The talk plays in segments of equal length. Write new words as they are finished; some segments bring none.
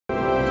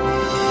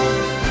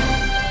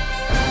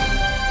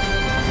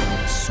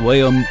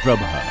Swayam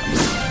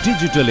Prabha.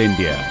 Digital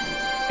India.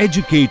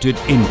 Educated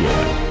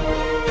India.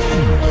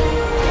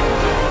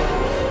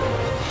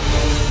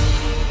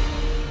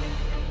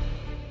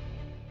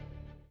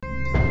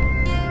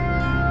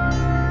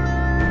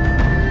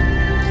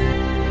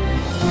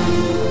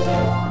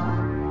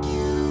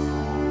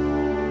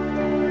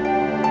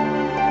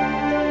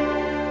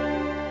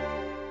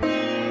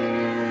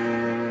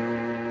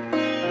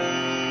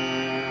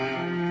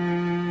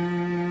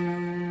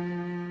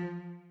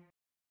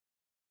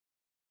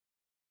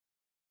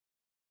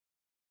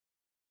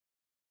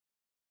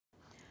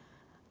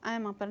 I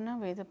am Aparna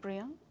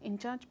Vedapriya, in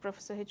charge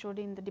Professor HOD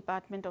in the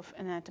Department of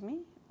Anatomy,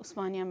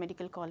 Osmania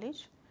Medical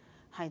College,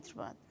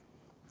 Hyderabad.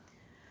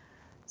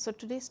 So,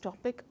 today's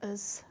topic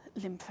is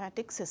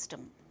lymphatic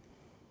system.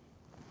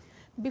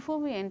 Before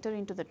we enter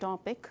into the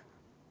topic,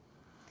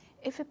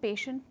 if a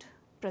patient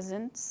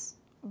presents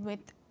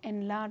with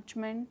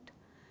enlargement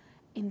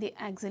in the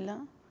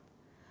axilla,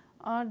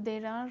 or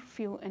there are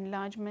few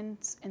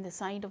enlargements in the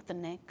side of the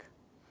neck,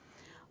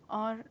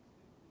 or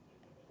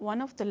one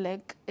of the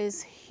leg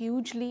is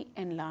hugely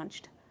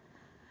enlarged,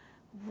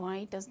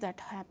 why does that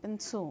happen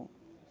so?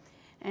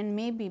 And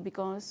maybe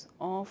because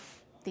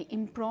of the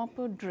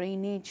improper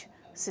drainage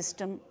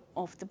system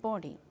of the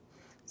body.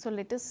 So,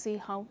 let us see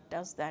how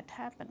does that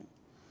happen.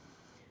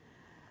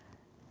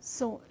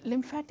 So,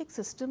 lymphatic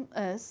system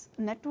is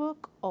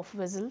network of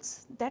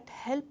vessels that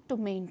help to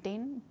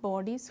maintain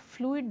body's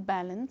fluid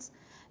balance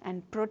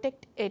and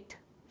protect it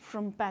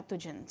from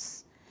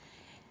pathogens.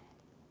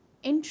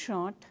 In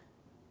short,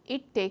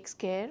 it takes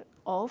care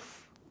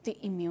of the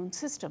immune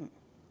system.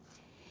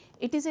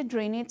 It is a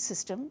drainage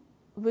system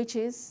which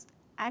is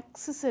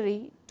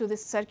accessory to the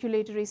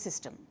circulatory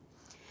system.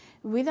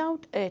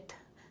 Without it,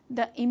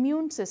 the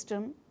immune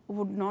system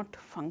would not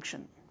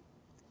function.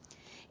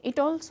 It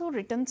also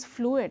returns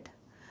fluid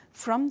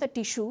from the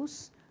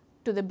tissues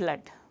to the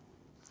blood.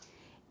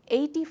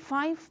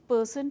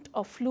 85%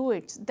 of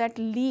fluids that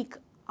leak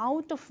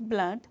out of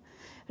blood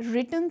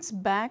returns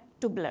back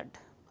to blood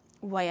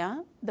via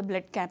the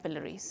blood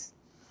capillaries,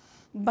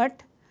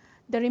 but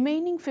the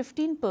remaining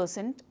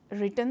 15%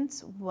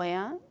 returns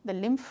via the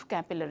lymph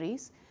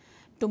capillaries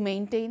to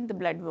maintain the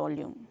blood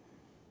volume.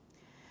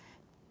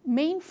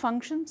 Main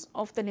functions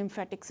of the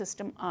lymphatic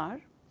system are: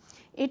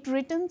 it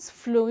returns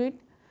fluid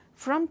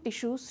from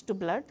tissues to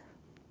blood,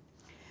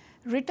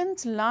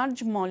 returns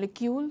large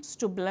molecules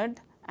to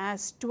blood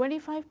as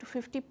 25 to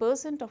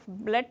 50% of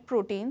blood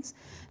proteins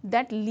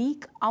that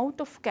leak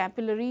out of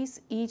capillaries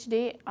each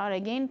day are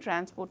again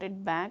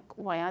transported back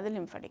via the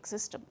lymphatic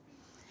system.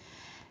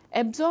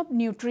 Absorb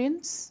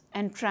nutrients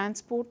and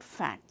transport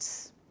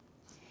fats.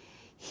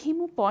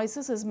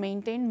 Hemopoiesis is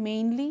maintained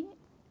mainly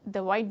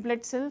the white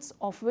blood cells,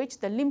 of which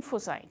the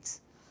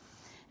lymphocytes,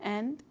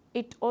 and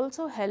it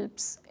also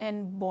helps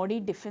in body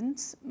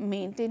defense,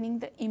 maintaining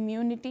the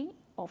immunity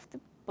of the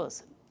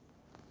person.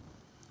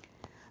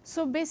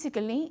 So,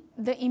 basically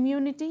the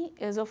immunity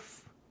is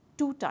of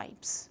two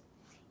types: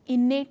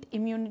 innate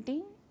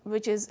immunity,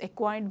 which is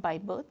acquired by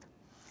birth,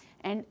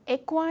 and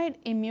acquired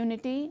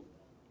immunity,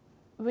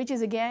 which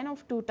is again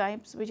of two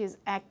types, which is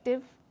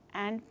active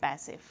and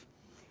passive.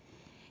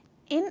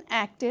 In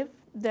active,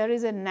 there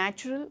is a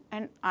natural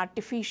and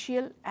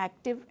artificial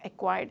active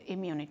acquired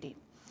immunity.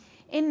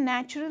 In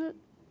natural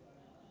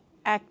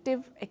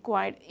active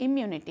acquired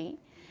immunity,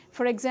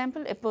 for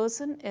example, a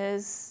person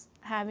is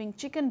having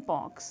chicken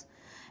pox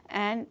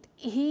and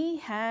he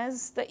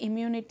has the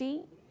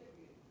immunity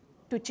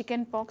to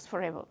chicken pox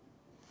forever.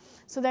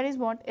 So, that is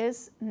what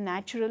is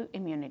natural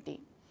immunity.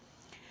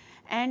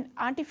 And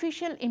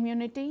artificial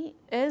immunity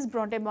is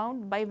brought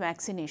about by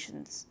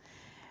vaccinations.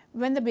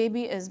 When the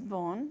baby is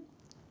born,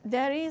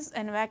 there is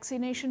a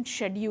vaccination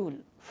schedule.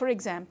 For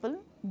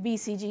example,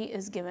 BCG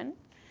is given,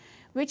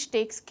 which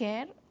takes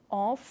care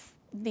of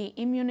the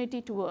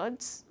immunity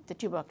towards the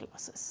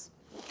tuberculosis.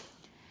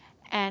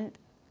 And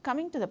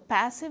coming to the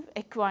passive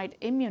acquired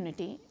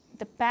immunity,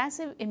 the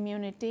passive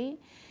immunity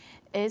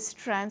is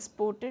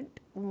transported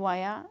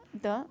via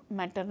the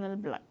maternal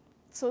blood.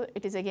 So,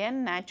 it is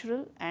again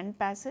natural and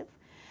passive.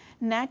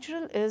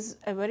 Natural is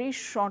a very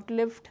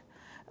short-lived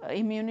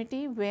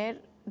immunity where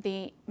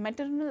the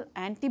maternal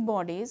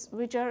antibodies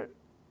which are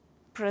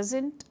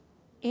present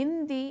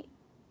in the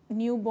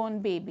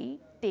newborn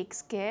baby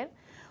takes care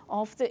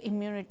of the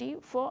immunity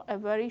for a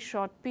very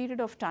short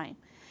period of time,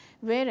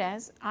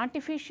 whereas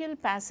artificial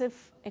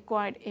passive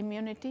acquired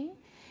immunity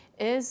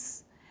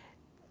is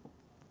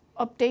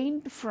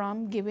obtained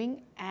from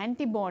giving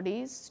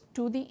antibodies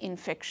to the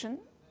infection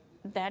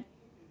that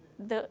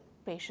the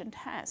patient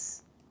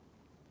has.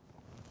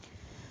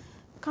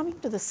 Coming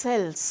to the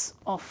cells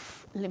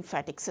of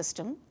lymphatic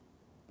system,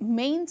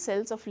 main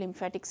cells of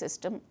lymphatic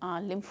system are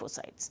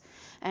lymphocytes,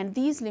 and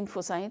these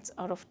lymphocytes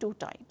are of two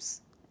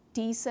types: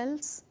 T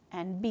cells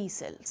and B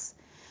cells.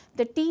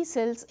 The T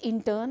cells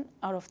in turn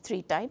are of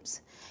three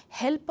types: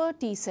 helper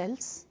T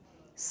cells,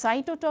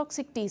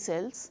 cytotoxic T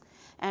cells,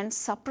 and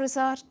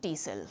suppressor T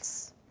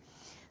cells.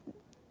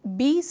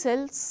 B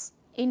cells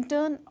in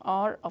turn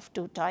are of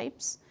two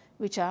types,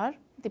 which are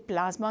the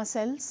plasma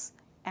cells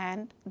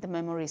and the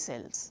memory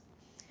cells.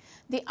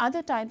 The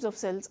other types of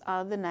cells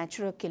are the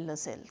natural killer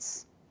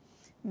cells,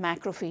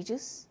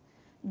 macrophages,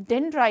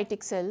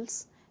 dendritic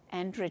cells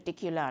and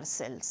reticular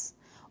cells.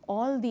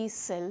 All these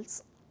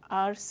cells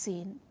are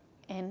seen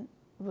in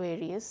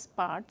various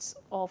parts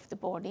of the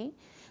body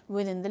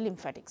within the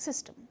lymphatic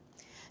system.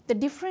 The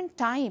different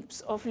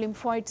types of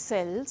lymphoid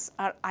cells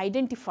are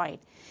identified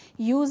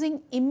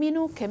using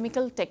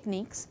immunochemical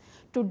techniques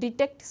to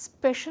detect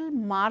special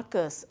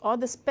markers or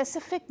the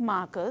specific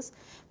markers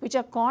which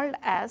are called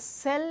as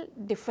cell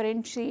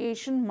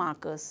differentiation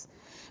markers,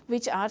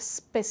 which are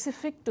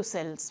specific to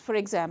cells. For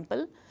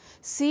example,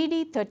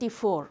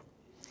 CD34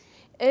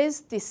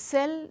 is the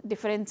cell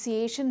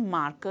differentiation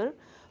marker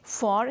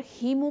for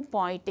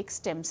hemopoietic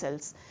stem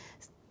cells.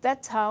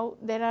 That is how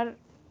there are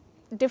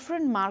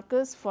different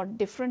markers for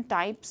different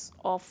types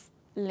of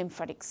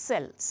lymphatic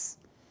cells.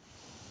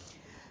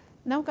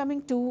 Now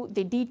coming to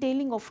the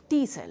detailing of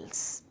T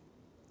cells.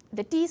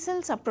 The T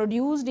cells are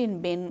produced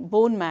in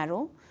bone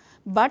marrow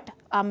but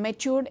are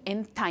matured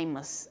in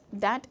thymus.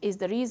 That is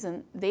the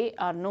reason they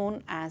are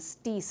known as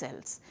T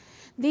cells.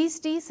 These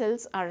T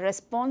cells are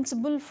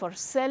responsible for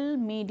cell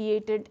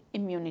mediated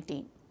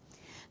immunity.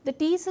 The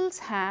T cells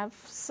have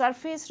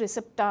surface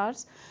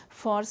receptors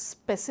for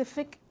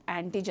specific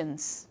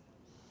antigens.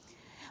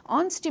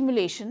 On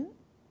stimulation,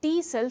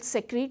 T cells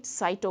secrete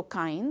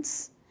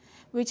cytokines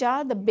which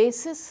are the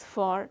basis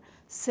for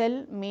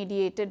cell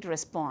mediated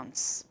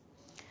response.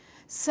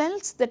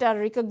 Cells that are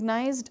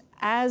recognized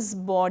as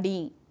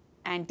body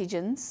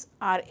antigens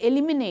are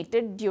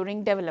eliminated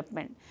during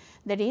development.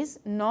 That is,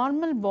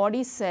 normal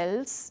body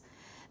cells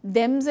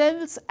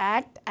themselves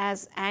act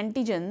as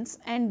antigens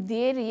and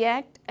they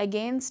react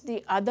against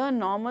the other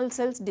normal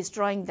cells,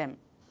 destroying them.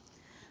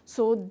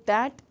 So,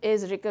 that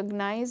is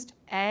recognized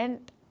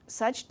and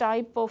such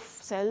type of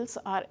cells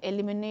are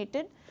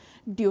eliminated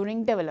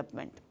during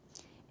development.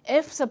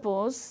 If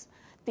suppose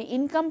the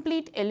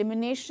incomplete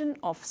elimination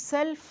of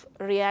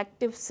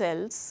self-reactive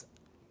cells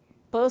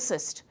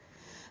persist,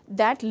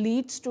 that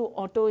leads to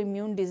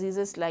autoimmune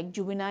diseases like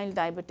juvenile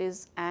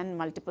diabetes and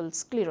multiple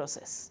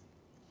sclerosis.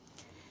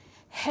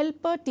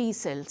 Helper T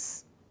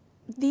cells,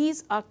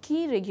 these are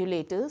key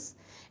regulators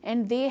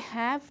and they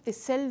have the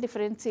cell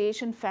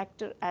differentiation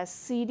factor as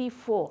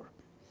CD4.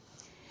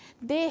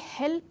 They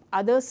help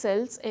other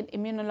cells in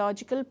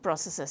immunological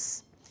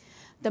processes.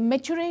 The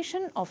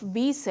maturation of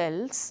B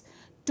cells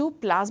to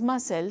plasma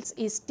cells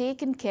is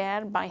taken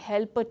care by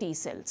helper T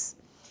cells,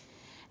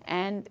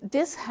 and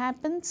this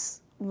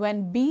happens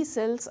when B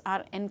cells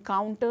are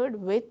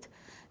encountered with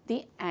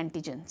the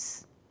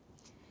antigens.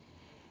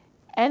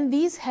 And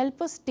these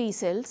helper T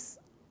cells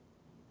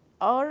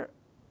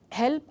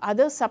help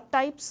other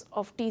subtypes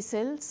of T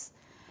cells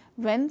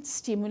when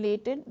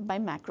stimulated by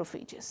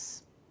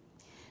macrophages.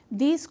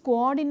 These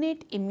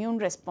coordinate immune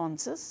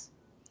responses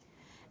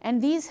and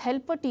these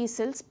helper T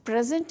cells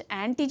present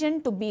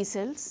antigen to B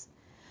cells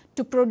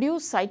to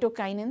produce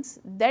cytokinins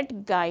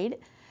that guide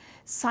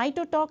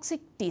cytotoxic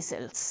T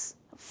cells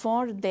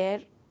for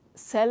their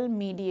cell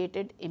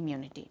mediated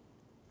immunity.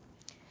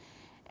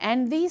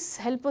 And these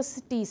helper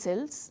T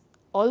cells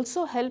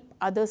also help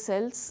other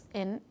cells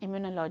in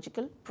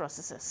immunological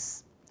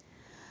processes.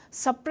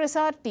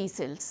 Suppressor T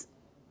cells,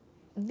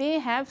 they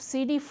have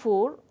CD4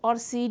 or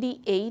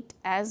CD8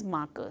 as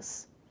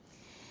markers.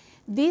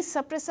 These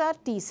suppressor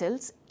T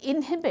cells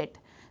inhibit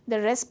the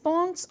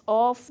response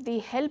of the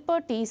helper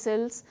T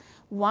cells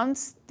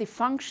once the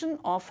function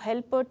of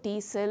helper T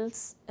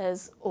cells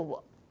is over.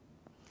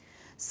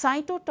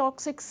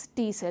 Cytotoxic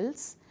T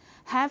cells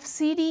have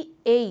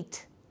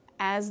CD8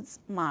 as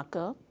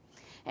marker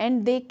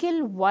and they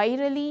kill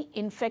virally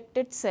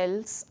infected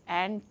cells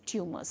and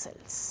tumor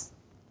cells.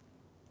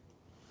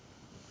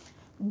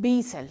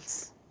 B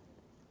cells.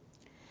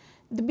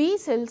 The B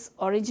cells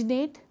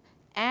originate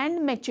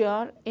and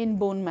mature in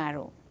bone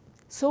marrow.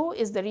 So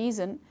is the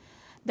reason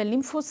the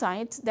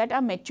lymphocytes that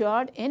are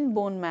matured in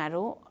bone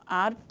marrow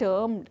are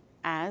termed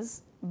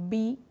as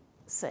B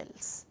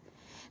cells.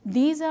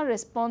 These are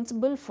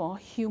responsible for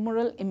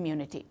humoral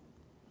immunity.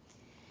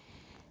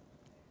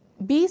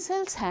 B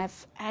cells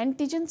have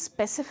antigen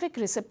specific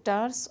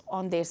receptors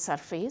on their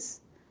surface,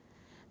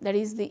 that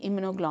is the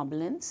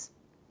immunoglobulins,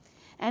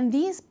 and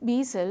these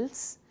B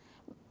cells,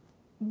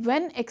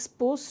 when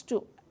exposed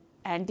to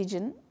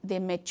antigen, they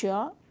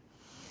mature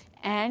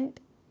and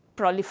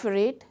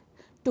proliferate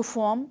to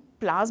form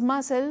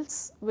plasma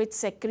cells which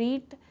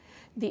secrete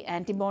the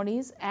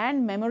antibodies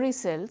and memory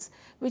cells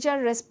which are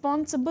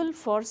responsible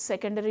for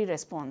secondary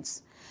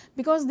response,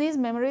 because these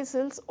memory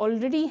cells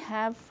already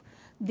have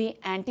the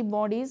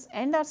antibodies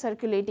and are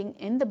circulating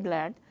in the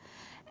blood,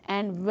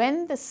 and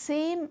when the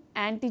same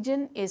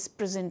antigen is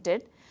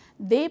presented,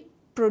 they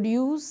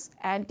produce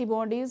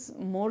antibodies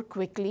more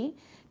quickly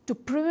to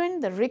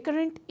prevent the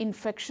recurrent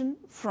infection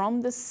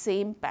from the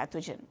same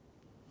pathogen.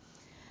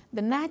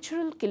 The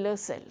natural killer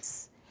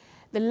cells,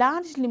 the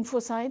large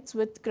lymphocytes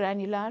with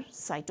granular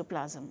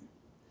cytoplasm,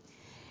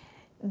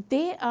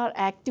 they are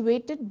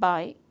activated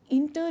by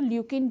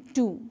interleukin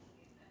 2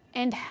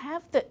 and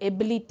have the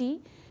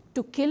ability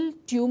to kill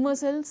tumor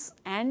cells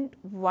and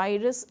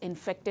virus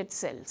infected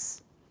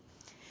cells.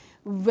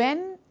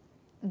 When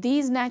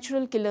these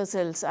natural killer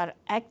cells are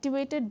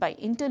activated by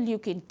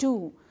interleukin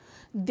 2,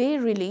 they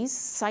release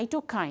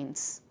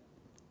cytokines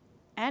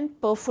and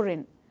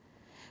perforin,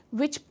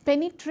 which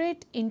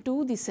penetrate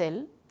into the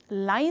cell,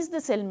 lyse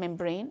the cell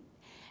membrane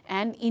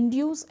and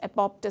induce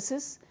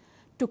apoptosis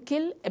to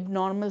kill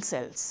abnormal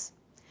cells.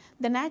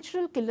 The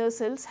natural killer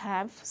cells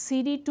have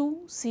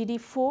CD2,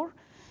 CD4,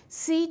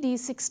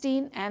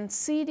 CD16 and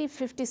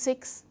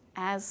CD56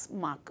 as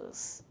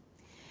markers.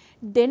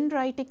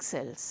 Dendritic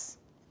cells.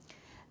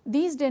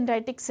 These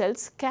dendritic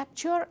cells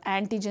capture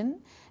antigen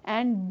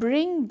and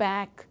bring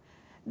back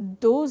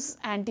those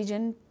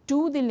antigen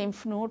to the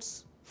lymph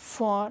nodes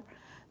for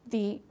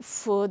the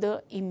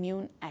further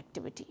immune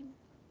activity.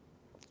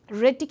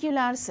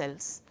 Reticular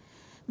cells.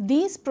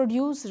 These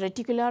produce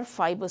reticular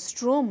fiber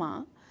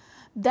stroma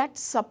that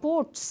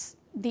supports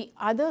the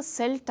other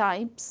cell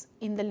types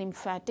in the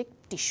lymphatic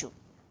tissue.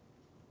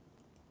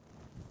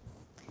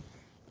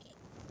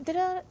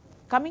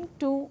 Coming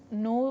to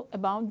know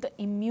about the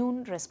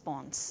immune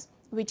response,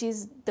 which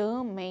is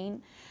the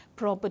main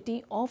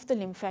property of the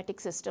lymphatic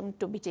system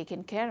to be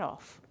taken care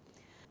of.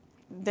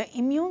 The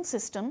immune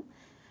system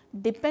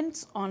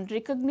depends on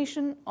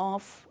recognition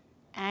of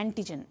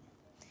antigen,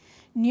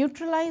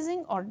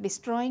 neutralizing or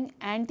destroying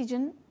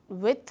antigen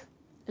with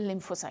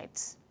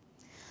lymphocytes.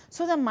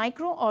 So, the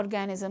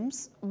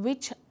microorganisms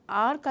which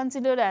are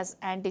considered as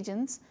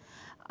antigens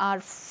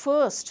are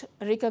first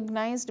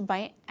recognized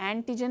by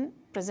antigen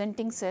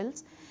presenting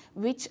cells,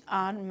 which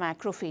are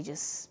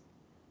macrophages,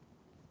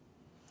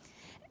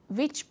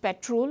 which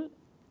patrol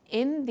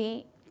in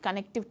the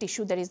connective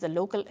tissue, that is the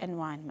local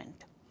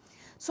environment.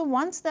 So,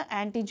 once the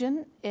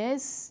antigen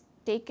is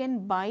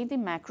taken by the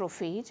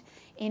macrophage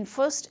in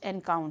first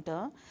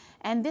encounter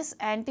and this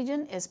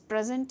antigen is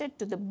presented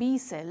to the B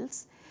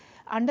cells,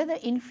 under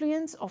the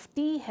influence of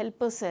T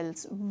helper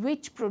cells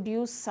which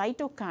produce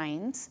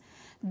cytokines,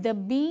 the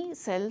B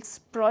cells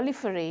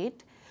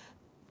proliferate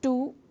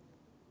to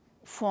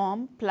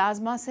form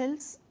plasma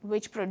cells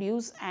which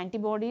produce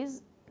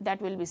antibodies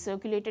that will be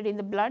circulated in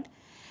the blood,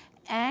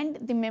 and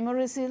the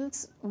memory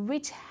cells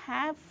which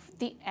have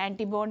the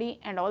antibody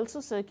and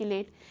also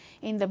circulate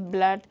in the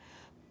blood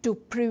to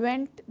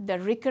prevent the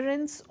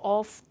recurrence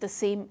of the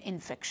same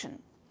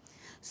infection.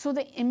 So,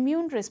 the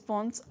immune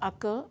response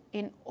occur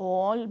in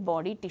all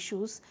body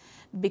tissues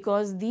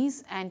because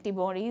these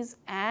antibodies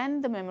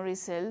and the memory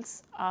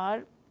cells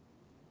are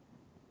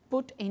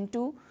put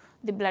into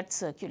the blood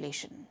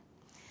circulation.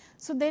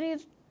 So, there are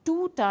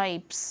two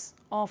types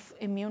of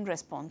immune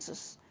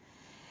responses: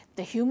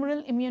 the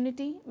humoral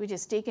immunity, which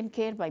is taken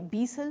care by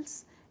B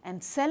cells,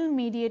 and cell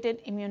mediated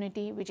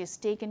immunity, which is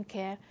taken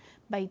care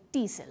by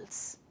T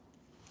cells.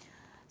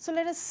 So,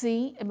 let us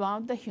see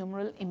about the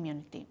humoral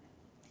immunity.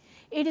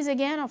 It is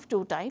again of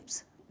two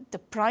types, the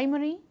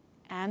primary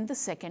and the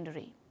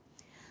secondary.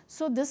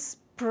 So, this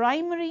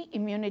primary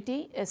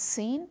immunity is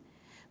seen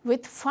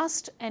with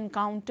first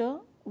encounter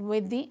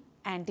with the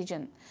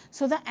antigen.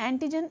 So, the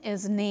antigen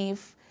is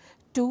naive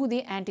to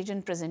the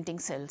antigen presenting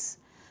cells.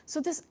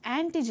 So, this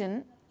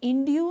antigen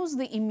induces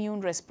the immune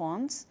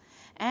response,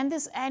 and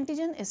this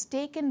antigen is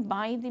taken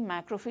by the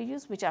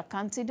macrophages, which are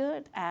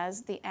considered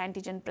as the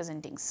antigen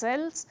presenting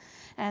cells,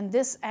 and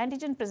this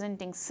antigen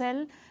presenting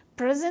cell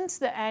presents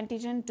the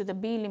antigen to the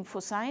B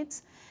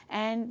lymphocytes,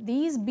 and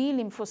these B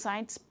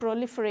lymphocytes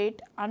proliferate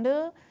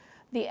under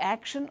the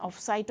action of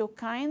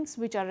cytokines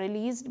which are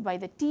released by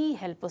the T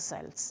helper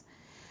cells.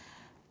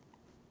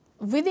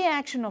 With the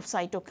action of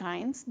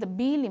cytokines, the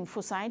B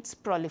lymphocytes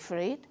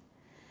proliferate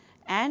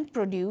and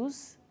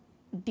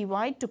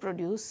divide to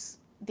produce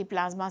the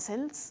plasma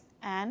cells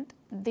and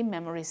the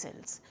memory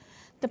cells.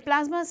 The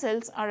plasma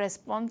cells are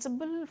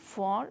responsible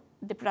for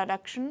the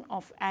production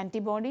of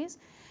antibodies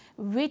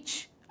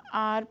which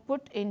are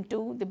put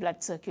into the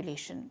blood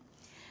circulation,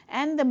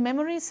 and the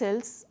memory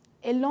cells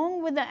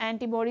along with the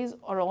antibodies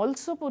are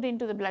also put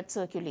into the blood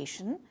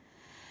circulation,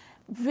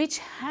 which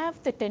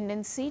have the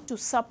tendency to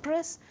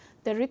suppress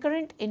the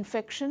recurrent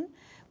infection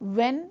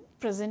when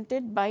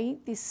presented by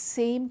the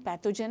same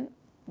pathogen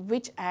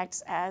which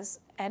acts as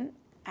an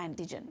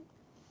antigen.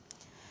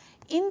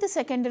 In the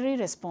secondary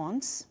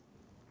response,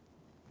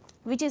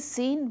 which is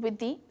seen with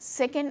the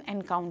second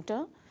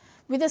encounter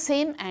with the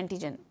same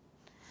antigen.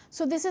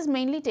 So, this is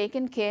mainly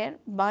taken care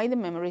by the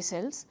memory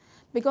cells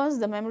because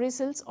the memory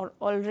cells are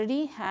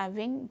already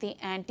having the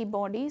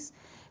antibodies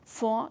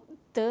for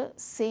the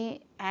same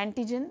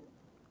antigen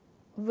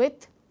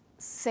with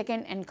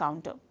second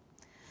encounter.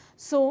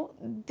 So,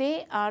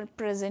 they are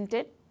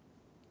presented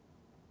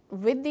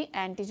with the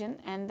antigen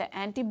and the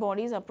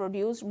antibodies are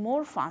produced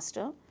more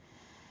faster,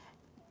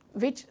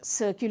 which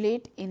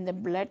circulate in the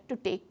blood to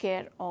take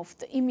care of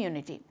the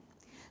immunity.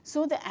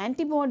 So, the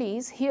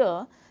antibodies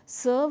here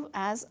serve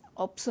as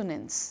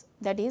opsonins,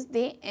 that is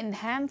they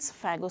enhance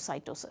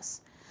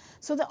phagocytosis.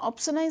 So, the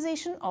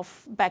opsonization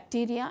of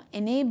bacteria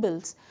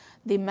enables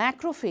the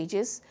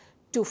macrophages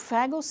to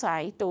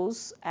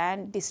phagocytose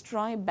and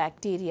destroy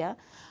bacteria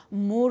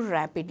more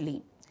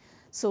rapidly.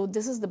 So,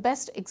 this is the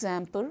best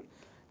example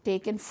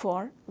taken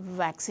for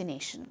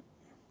vaccination.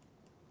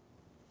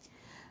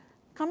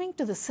 Coming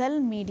to the cell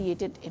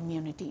mediated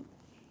immunity.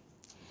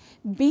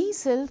 B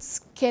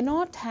cells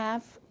cannot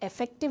have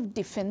effective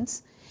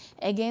defense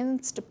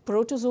against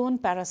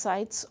protozoan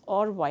parasites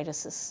or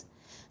viruses.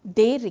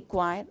 They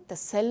require the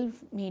cell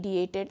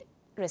mediated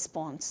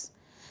response,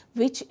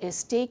 which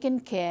is taken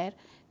care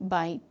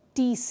by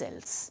T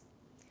cells.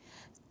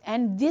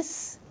 And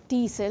this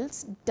T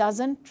cells does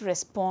not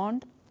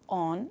respond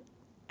on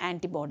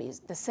antibodies.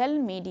 The cell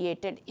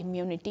mediated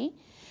immunity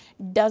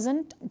does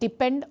not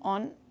depend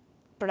on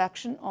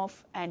production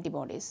of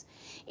antibodies.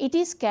 It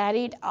is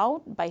carried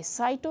out by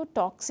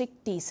cytotoxic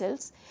T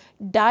cells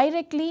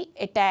directly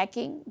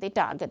attacking the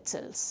target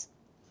cells.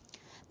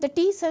 The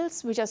T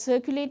cells which are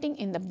circulating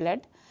in the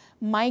blood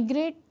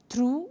migrate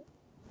through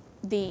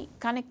the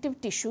connective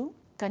tissue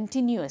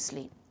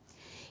continuously.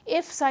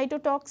 If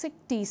cytotoxic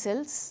T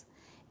cells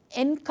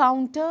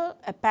encounter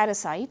a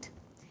parasite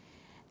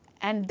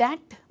and that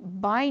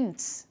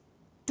binds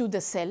to the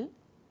cell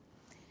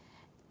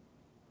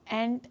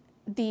and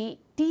the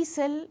T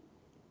cell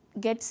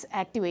gets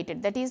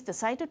activated, that is the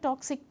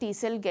cytotoxic T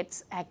cell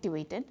gets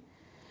activated,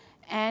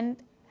 and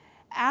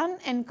an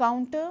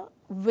encounter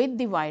with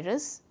the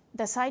virus,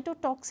 the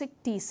cytotoxic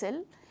T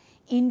cell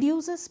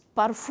induces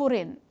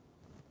perforin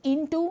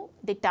into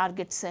the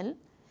target cell.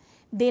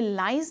 They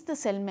lyse the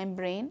cell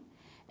membrane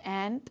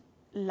and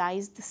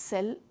lyse the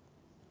cell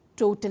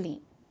totally,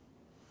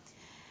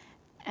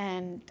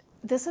 and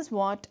this is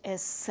what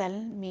is cell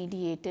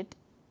mediated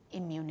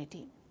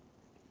immunity.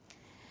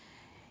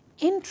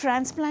 In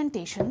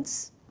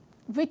transplantations,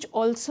 which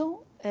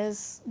also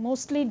is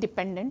mostly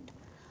dependent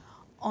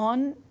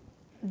on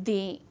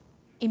the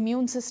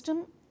immune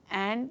system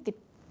and the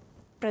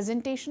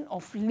presentation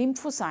of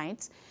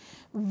lymphocytes,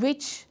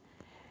 which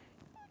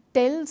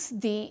tells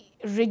the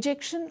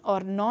rejection or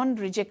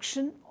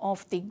non-rejection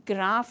of the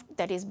graft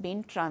that is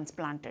being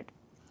transplanted.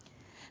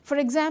 For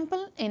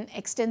example, in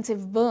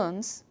extensive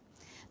burns,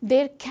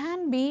 there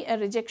can be a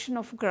rejection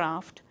of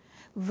graft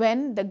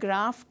when the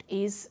graft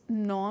is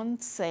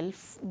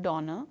non-self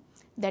donor.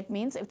 That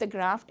means if the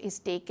graft is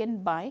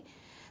taken by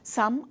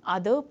some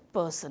other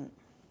person.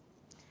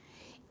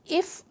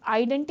 If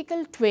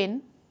identical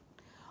twin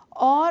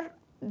or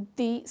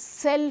the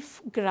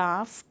self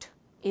graft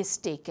is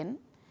taken,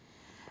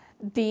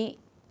 the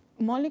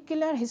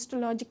molecular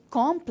histologic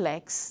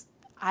complex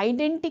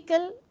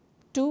identical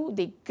to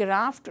the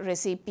graft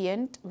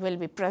recipient will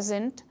be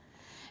present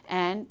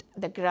and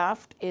the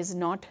graft is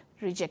not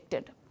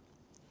rejected.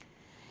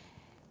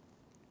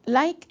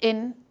 Like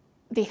in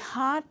the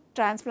heart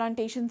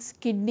transplantations,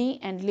 kidney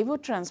and liver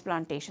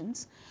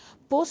transplantations,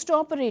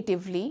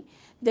 postoperatively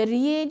the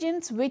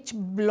reagents which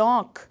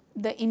block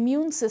the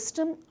immune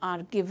system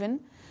are given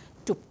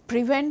to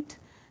prevent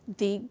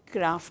the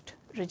graft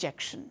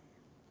rejection.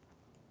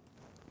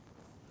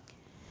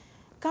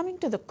 Coming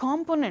to the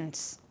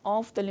components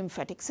of the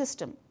lymphatic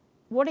system,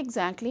 what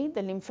exactly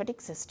the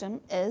lymphatic system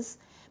is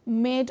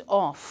made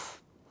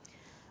of?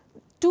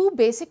 Two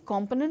basic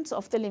components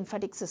of the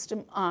lymphatic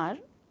system are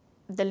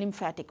the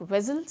lymphatic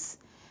vessels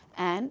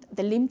and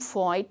the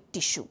lymphoid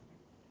tissue,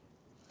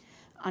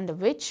 under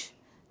which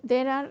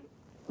there are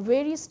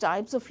various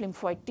types of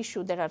lymphoid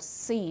tissue that are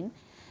seen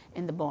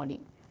in the body.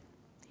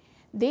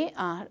 They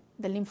are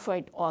the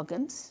lymphoid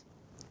organs,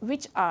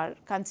 which are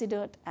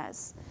considered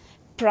as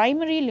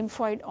primary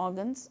lymphoid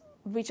organs,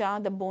 which are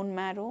the bone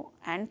marrow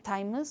and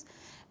thymus,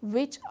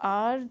 which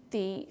are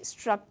the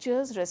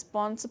structures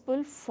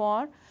responsible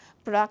for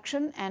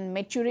production and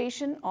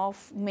maturation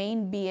of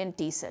main B and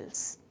T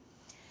cells.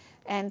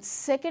 And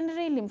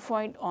secondary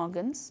lymphoid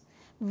organs,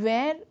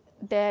 where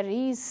there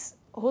is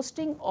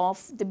hosting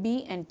of the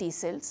B and T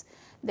cells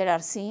that are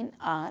seen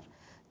are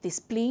the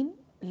spleen,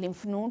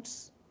 lymph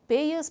nodes,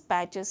 Peyer's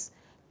patches,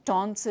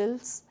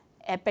 tonsils,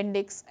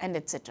 appendix and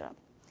etc.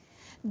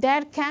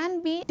 There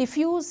can be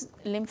diffuse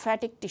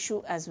lymphatic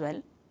tissue as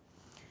well,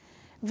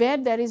 where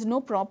there is no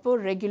proper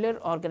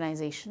regular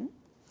organization,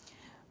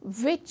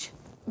 which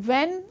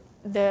when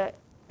the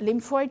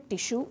lymphoid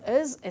tissue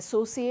is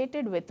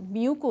associated with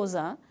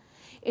mucosa,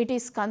 it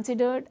is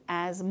considered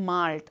as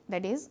MALT,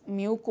 that is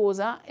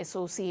mucosa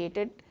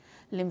associated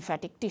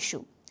lymphatic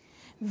tissue.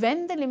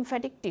 When the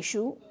lymphatic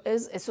tissue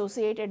is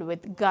associated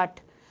with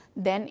gut,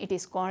 then it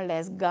is called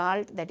as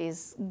GALT, that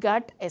is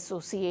gut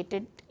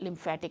associated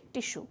lymphatic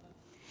tissue.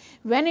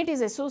 When it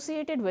is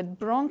associated with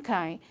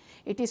bronchi,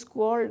 it is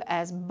called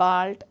as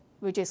BALT,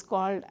 which is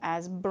called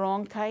as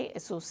bronchi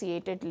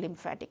associated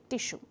lymphatic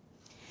tissue.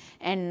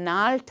 And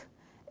NALT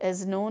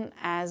is known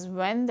as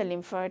when the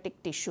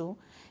lymphatic tissue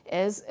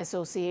is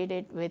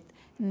associated with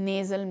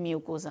nasal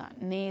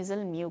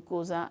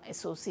mucosa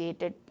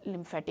associated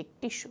lymphatic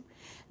tissue.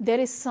 There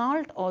is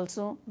SALT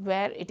also,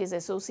 where it is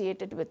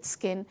associated with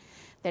skin,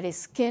 that is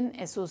skin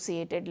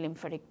associated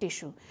lymphatic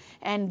tissue,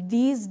 and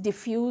these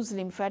diffuse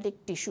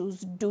lymphatic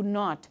tissues do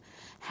not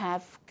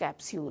have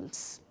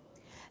capsules.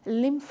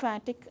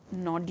 lymphatic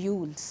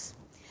nodules.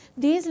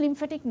 These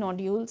lymphatic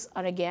nodules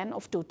are again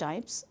of two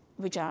types,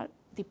 which are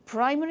the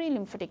primary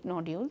lymphatic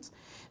nodules,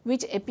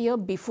 which appear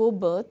before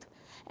birth,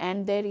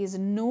 and there is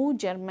no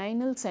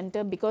germinal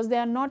center because they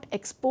are not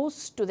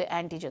exposed to the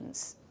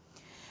antigens.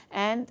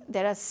 And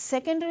there are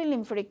secondary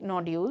lymphatic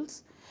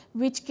nodules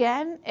which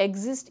can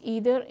exist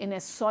either in a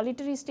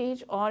solitary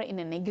stage or in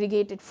an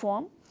aggregated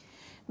form,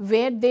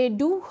 where they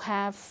do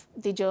have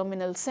the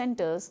germinal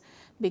centers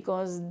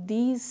because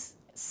these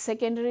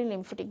secondary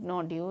lymphatic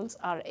nodules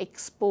are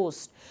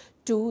exposed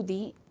to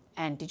the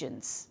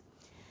antigens.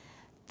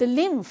 The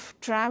lymph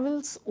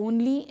travels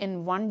only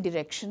in one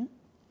direction.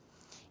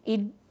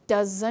 It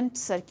does not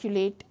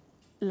circulate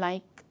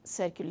like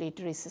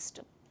circulatory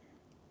system.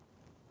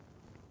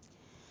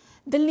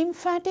 The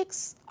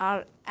lymphatics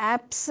are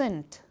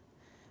absent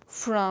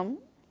from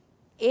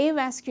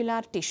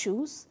avascular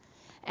tissues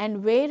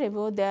and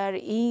wherever there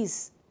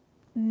is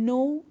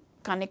no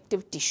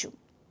connective tissue,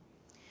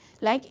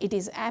 like it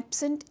is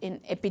absent in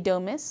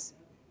epidermis,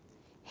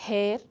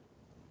 hair,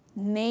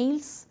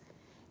 nails,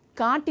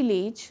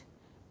 cartilage,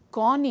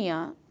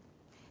 cornea.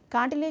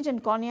 Cartilage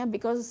and cornea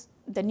because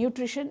the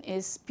nutrition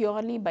is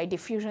purely by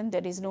diffusion,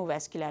 there is no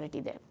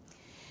vascularity there.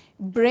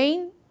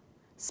 Brain,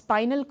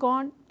 spinal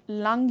cord,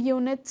 lung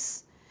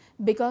units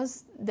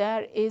because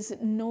there is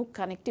no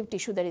connective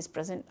tissue that is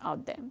present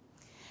out there.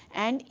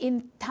 And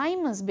in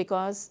thymus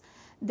because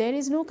there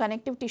is no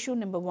connective tissue,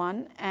 number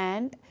one,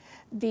 and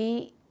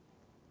the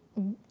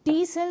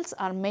T cells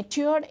are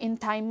matured in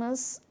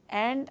thymus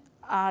and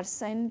are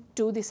sent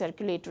to the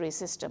circulatory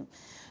system.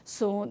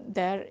 So,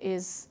 there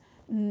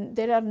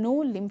are no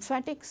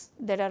lymphatics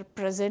that are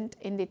present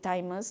in the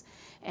thymus,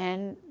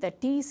 and the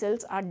T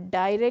cells are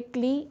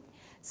directly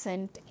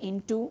sent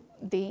into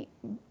the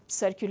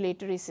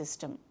circulatory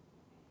system.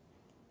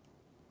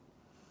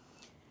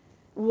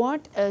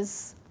 What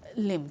is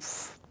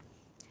lymph?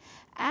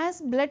 As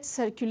blood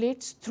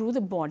circulates through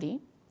the body,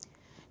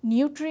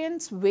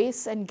 nutrients,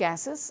 wastes and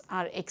gases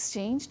are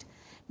exchanged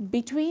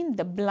between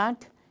the blood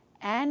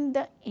and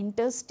the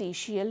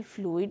interstitial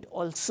fluid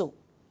also.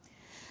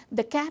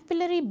 The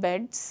capillary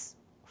beds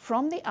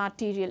from the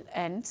arterial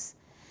ends,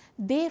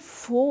 they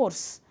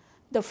force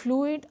the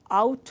fluid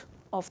out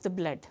of the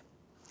blood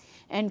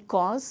and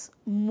cause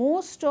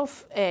most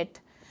of it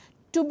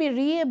to be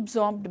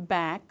reabsorbed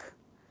back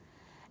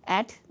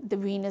at the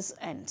venous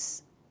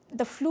ends.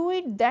 The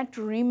fluid that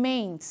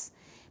remains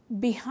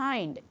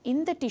behind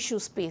in the tissue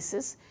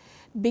spaces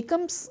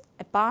becomes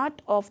a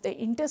part of the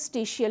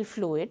interstitial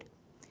fluid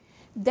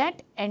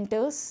that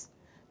enters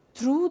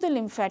through the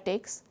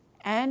lymphatics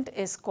and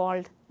is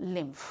called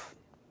lymph.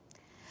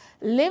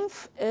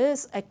 Lymph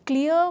is a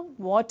clear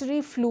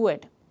watery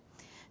fluid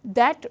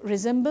that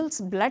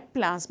resembles blood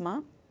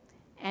plasma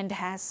and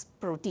has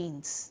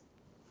proteins.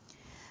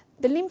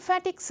 The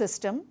lymphatic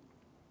system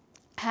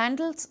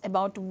handles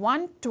about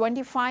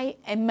 125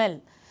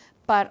 ml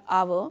per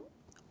hour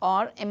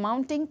or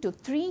amounting to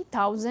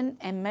 3000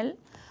 ml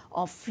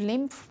of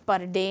lymph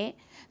per day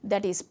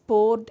that is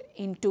poured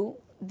into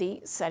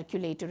the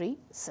circulatory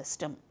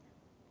system.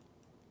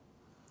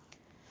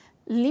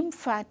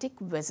 Lymphatic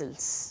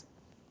vessels.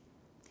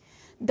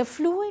 The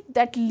fluid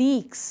that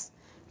leaks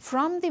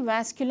from the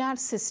vascular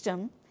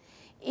system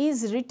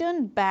is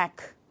returned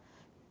back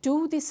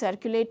to the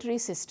circulatory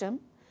system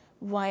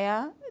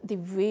via the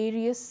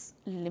various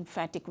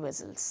lymphatic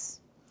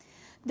vessels.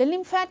 The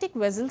lymphatic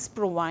vessels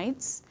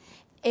provides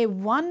a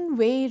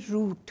one-way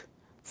route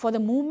for the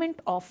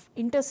movement of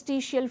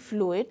interstitial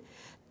fluid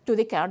to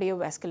the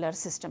cardiovascular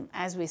system.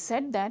 As we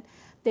said that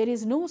there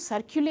is no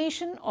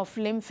circulation of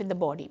lymph in the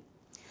body.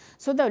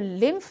 So, the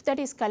lymph that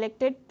is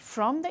collected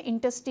from the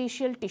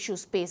interstitial tissue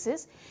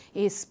spaces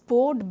is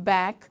poured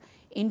back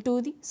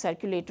into the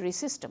circulatory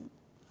system.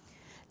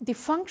 The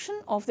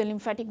function of the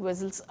lymphatic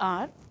vessels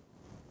are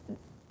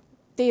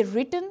they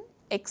return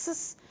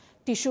excess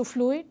tissue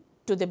fluid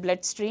to the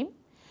bloodstream,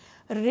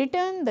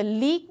 return the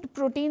leaked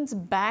proteins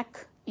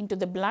back into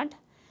the blood,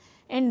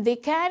 and they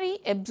carry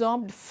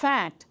absorbed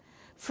fat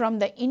from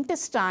the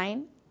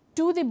intestine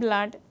to the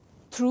blood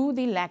through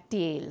the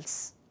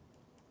lacteales.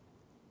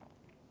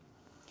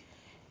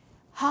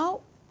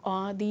 How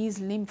are these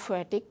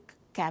lymphatic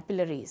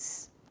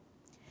capillaries?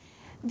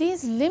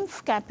 These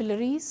lymph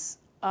capillaries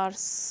are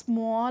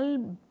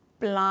small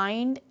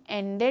blind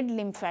ended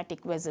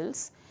lymphatic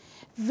vessels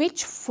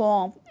which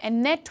form a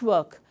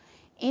network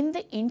in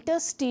the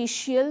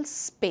interstitial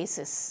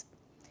spaces.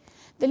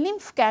 The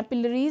lymph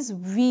capillaries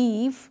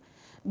weave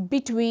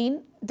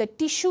between the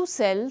tissue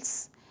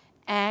cells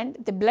and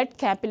the blood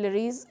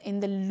capillaries in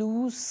the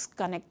loose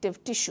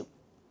connective tissue.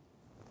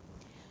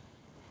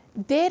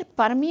 Their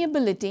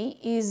permeability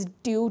is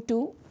due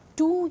to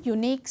two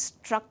unique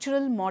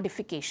structural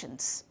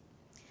modifications.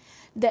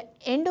 The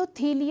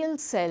endothelial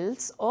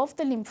cells of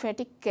the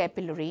lymphatic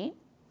capillary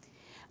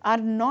are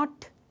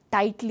not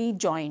tightly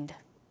joined.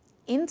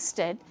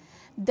 Instead,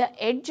 the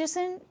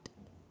adjacent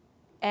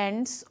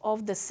ends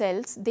of the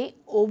cells, they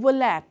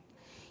overlap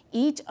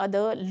each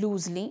other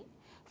loosely,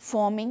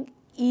 forming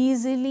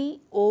easily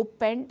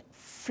opened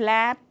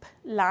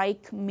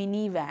flap-like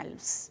mini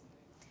valves.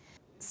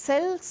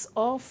 Cells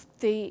of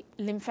the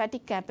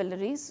lymphatic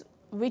capillaries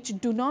which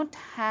do not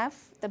have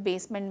the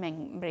basement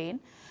membrane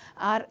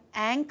are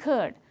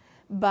anchored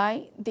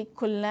by the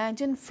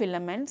collagen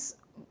filaments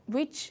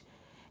which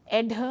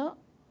adhere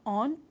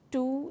on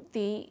to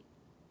the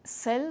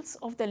cells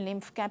of the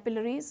lymph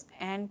capillaries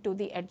and to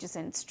the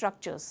adjacent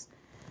structures,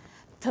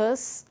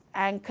 thus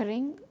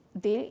anchoring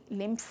the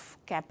lymph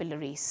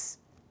capillaries.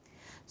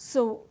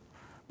 So,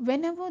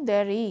 whenever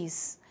there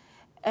is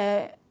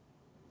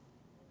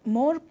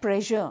more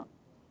pressure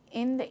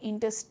in the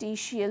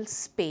interstitial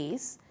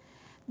space,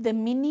 the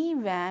mini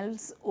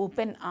valves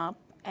open up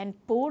and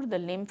pour the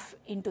lymph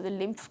into the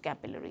lymph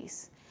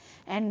capillaries.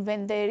 And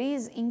when there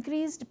is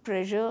increased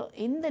pressure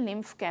in the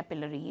lymph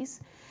capillaries,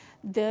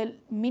 the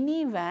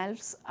mini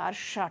valves are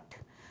shut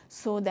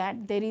so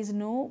that there is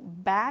no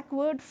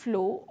backward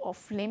flow of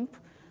lymph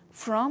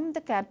from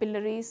the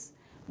capillaries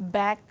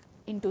back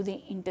into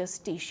the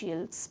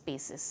interstitial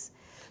spaces.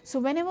 So,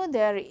 whenever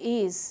there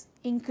is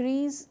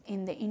increase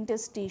in the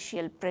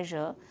interstitial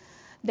pressure,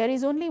 there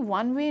is only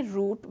one way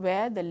route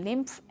where the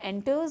lymph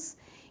enters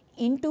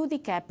into the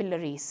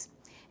capillaries,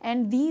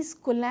 and these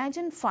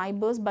collagen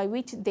fibers by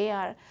which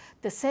the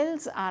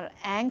cells are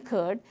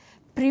anchored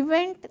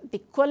prevent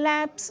the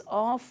collapse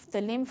of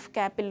the lymph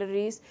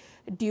capillaries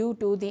due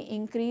to the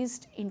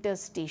increased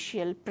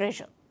interstitial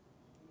pressure.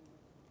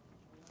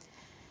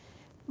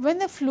 When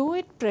the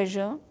fluid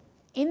pressure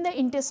in the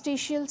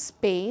interstitial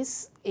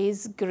space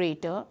is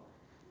greater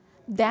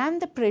than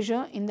the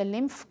pressure in the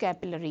lymph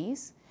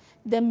capillaries,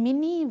 the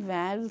mini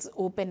valves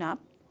open up,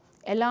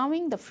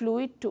 allowing the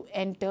fluid to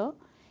enter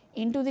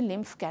into the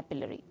lymph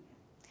capillary.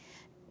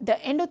 The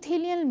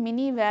endothelial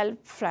mini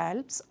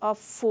valves are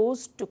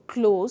forced to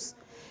close,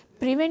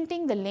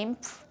 preventing the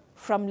lymph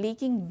from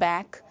leaking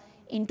back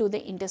into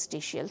the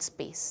interstitial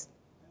space.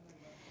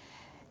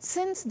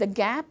 Since the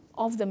gap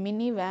of the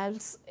mini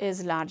valves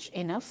is large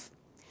enough,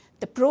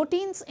 the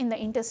proteins in the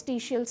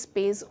interstitial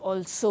space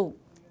also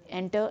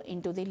enter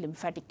into the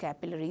lymphatic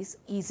capillaries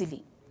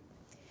easily.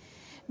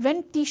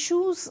 When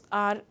tissues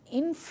are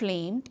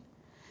inflamed,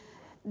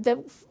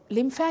 the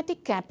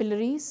lymphatic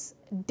capillaries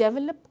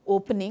develop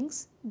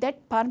openings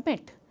that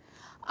permit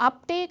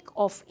uptake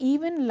of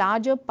even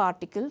larger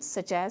particles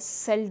such as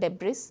cell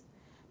debris,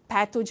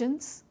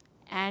 pathogens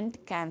and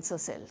cancer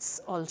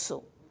cells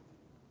also.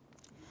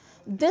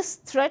 This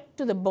threat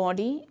to the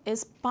body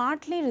is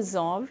partly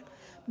resolved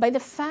by the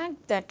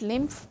fact that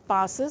lymph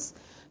passes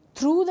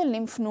through the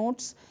lymph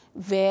nodes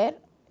where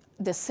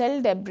the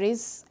cell debris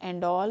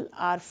and all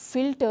are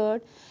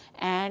filtered,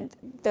 and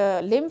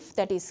the lymph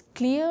that is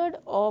cleared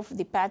of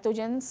the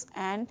pathogens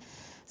and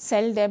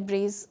cell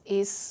debris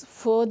is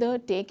further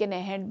taken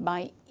ahead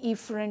by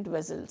efferent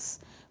vessels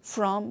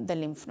from the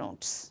lymph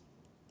nodes.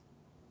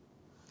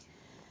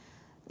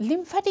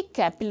 Lymphatic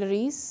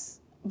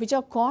capillaries, which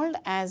are called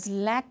as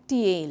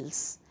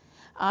lacteales,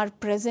 are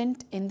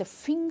present in the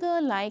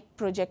finger-like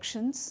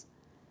projections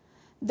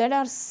that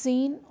are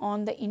seen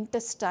on the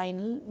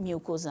intestinal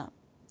mucosa.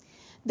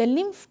 The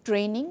lymph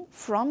draining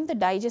from the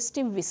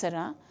digestive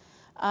viscera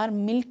are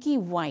milky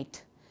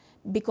white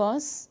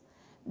because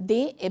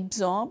they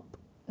absorb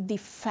the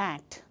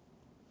fat.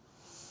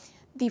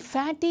 The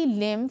fatty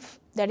lymph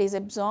that is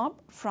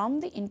absorbed from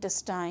the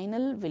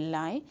intestinal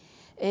villi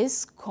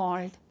is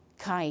called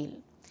chyle.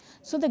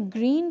 So, the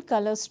green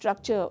color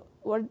structure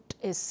what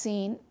is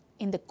seen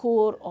in the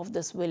core of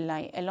this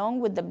villi along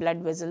with the blood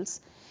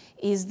vessels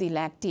is the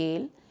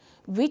lacteale,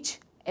 which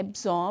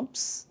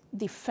absorbs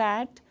the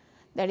fat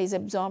that is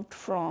absorbed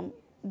from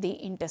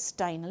the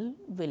intestinal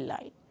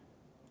villi.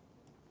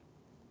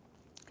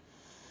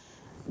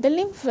 The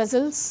lymph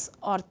vessels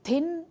are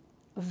thin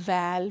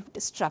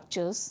valved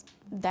structures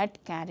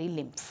that carry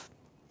lymph.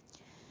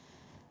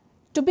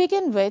 To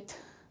begin with,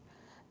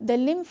 the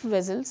lymph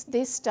vessels,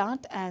 they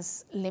start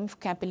as lymph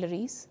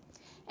capillaries,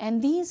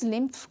 and these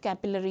lymph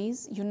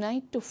capillaries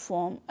unite to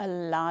form a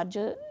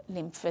larger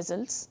lymph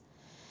vessels,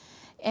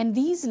 and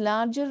these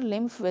larger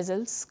lymph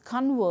vessels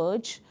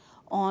converge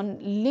on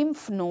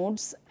lymph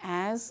nodes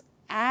as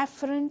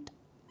afferent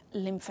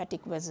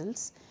lymphatic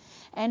vessels,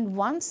 and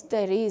once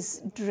there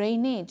is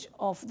drainage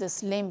of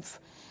this lymph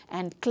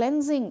and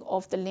cleansing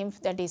of the lymph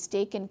that is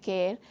taken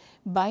care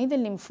by the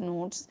lymph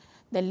nodes,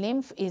 the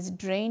lymph is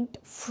drained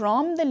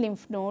from the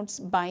lymph nodes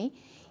by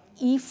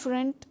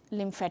efferent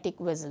lymphatic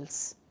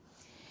vessels,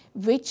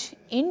 which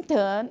in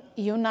turn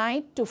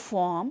unite to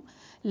form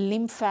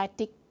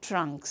lymphatic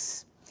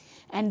trunks,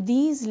 and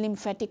these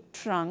lymphatic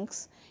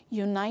trunks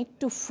unite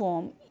to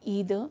form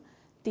either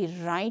the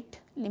right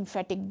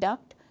lymphatic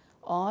duct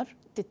or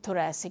the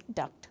thoracic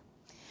duct.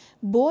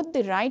 Both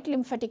the right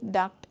lymphatic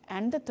duct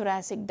and the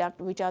thoracic duct,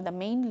 which are the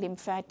main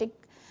lymphatic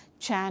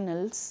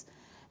channels,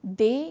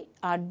 they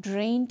are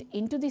drained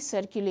into the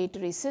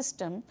circulatory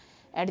system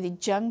at the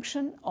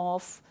junction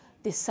of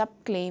the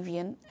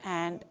subclavian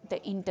and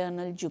the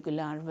internal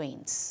jugular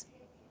veins.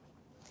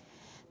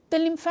 The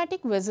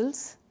lymphatic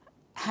vessels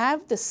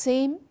have the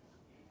same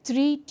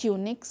three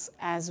tunics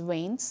as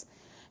veins,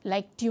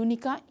 like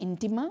tunica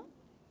intima,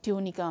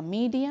 tunica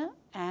media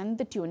and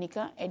the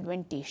tunica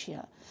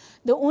adventitia.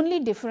 The only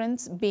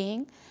difference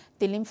being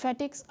the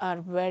lymphatics are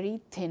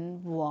very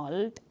thin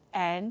walled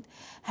and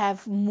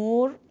have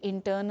more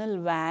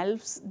internal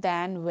valves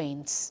than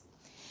veins,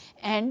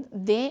 and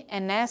they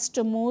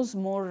anastomose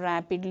more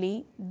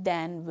rapidly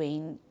than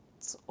veins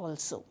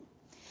also.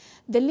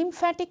 The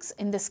lymphatics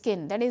in the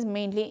skin, that is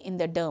mainly in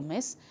the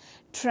dermis,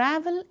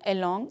 travel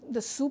along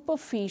the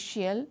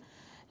superficial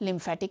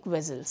lymphatic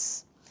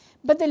vessels,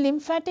 but the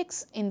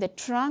lymphatics in the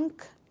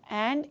trunk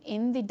and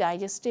in the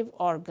digestive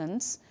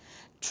organs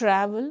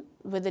travel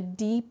with the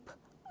deep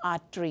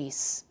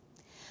arteries.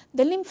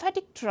 The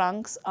lymphatic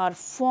trunks are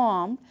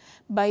formed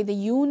by the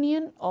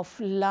union of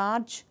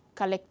large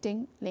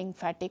collecting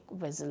lymphatic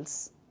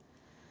vessels.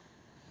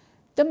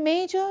 The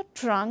major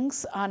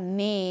trunks are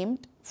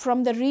named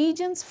from the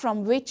regions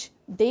from which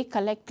they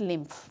collect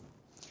lymph.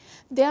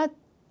 They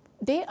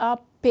are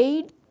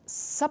paid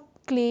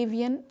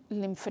subclavian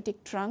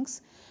lymphatic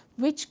trunks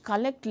which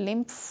collect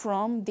lymph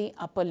from the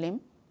upper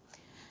limb,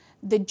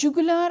 the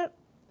jugular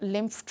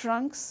lymph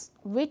trunks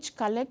which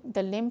collect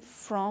the lymph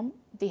from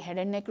the head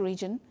and neck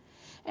region,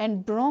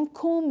 and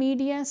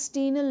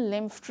bronchomediastinal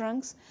lymph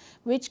trunks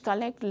which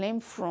collect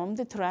lymph from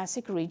the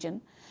thoracic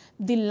region,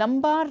 the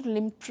lumbar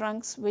lymph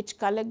trunks which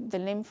collect the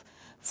lymph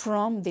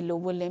from the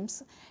lower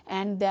limbs,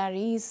 and there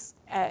is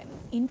an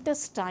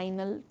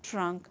intestinal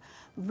trunk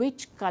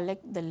which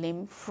collect the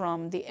lymph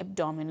from the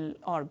abdominal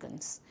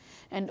organs.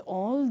 And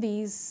all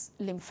these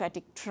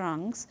lymphatic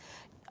trunks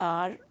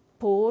are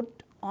poured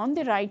on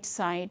the right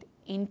side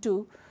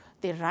into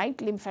the right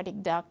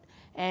lymphatic duct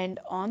and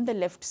on the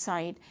left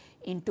side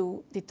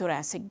into the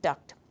thoracic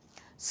duct.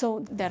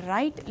 So, the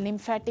right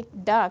lymphatic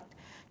duct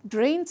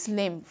drains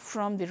lymph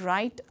from the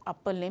right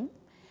upper limb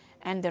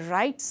and the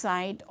right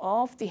side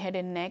of the head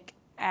and neck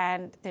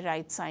and the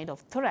right side of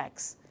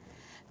thorax.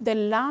 The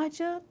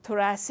larger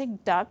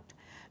thoracic duct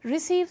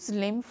receives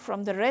lymph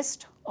from the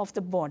rest of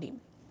the body.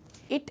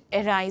 It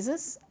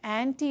arises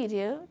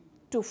anterior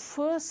to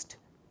first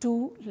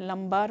two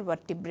lumbar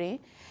vertebrae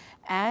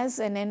as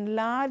an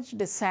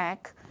enlarged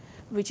sac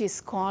which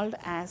is called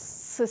as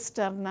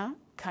cisterna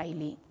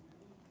chyli.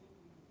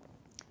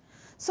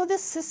 So,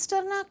 this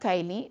cisterna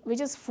chyli, which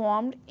is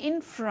formed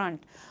in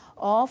front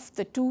of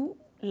the two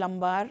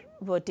lumbar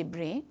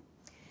vertebrae,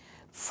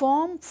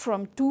 form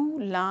from two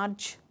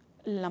large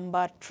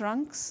lumbar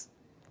trunks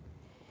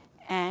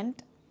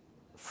and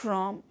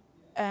from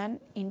an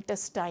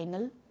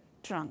intestinal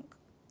trunk.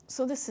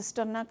 So, the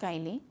cisterna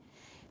chyli,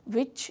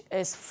 which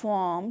is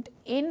formed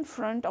in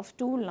front of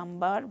two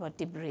lumbar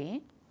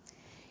vertebrae,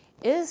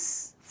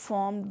 is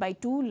formed by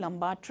two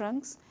lumbar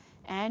trunks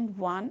and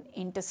one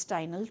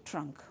intestinal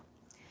trunk.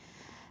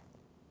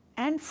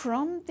 And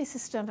from the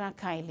cisterna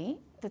chyli,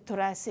 the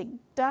thoracic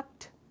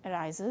duct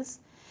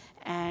arises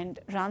and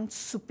runs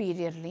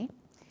superiorly.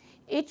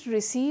 It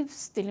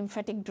receives the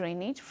lymphatic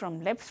drainage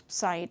from left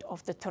side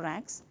of the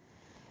thorax,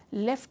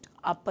 left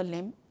upper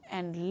limb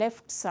and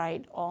left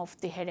side of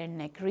the head and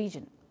neck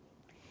region.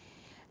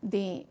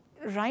 The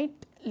right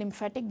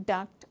lymphatic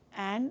duct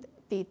and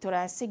the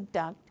thoracic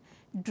duct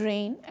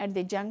drain at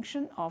the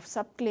junction of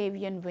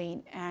subclavian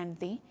vein and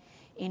the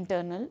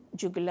internal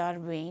jugular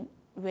vein,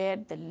 where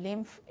the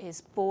lymph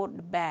is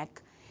poured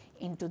back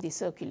into the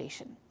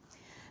circulation.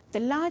 The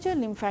larger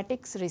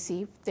lymphatics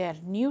receive their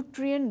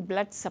nutrient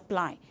blood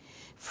supply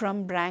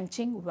from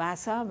branching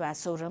vasa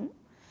vasorum,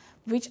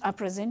 which are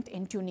present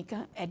in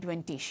tunica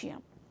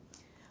adventitia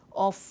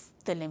of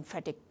the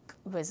lymphatic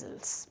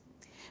vessels.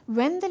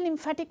 When the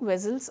lymphatic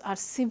vessels are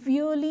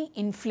severely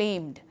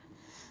inflamed,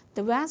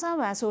 the vasa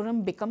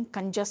vasorum become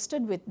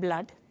congested with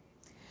blood.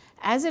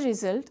 As a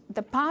result,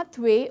 the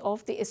pathway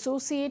of the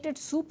associated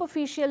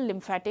superficial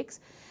lymphatics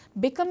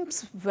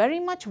becomes very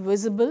much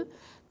visible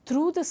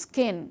through the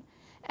skin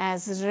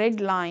as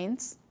red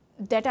lines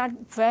that are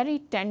very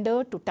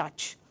tender to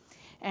touch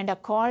and are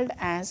called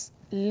as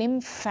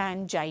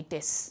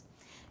lymphangitis.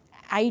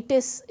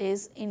 Itis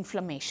is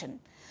inflammation.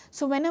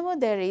 So, whenever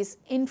there is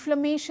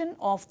inflammation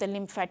of the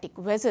lymphatic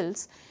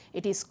vessels,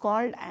 it is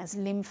called as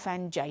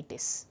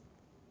lymphangitis.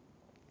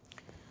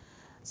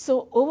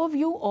 So,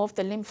 overview of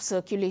the lymph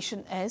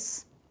circulation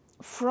is,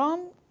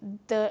 from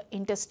the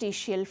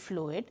interstitial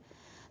fluid,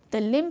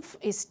 the lymph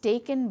is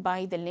taken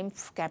by the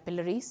lymph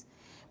capillaries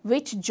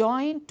which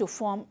join to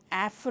form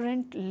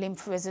afferent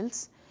lymph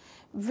vessels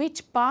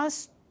which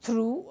pass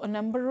through a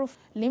number of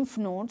lymph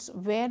nodes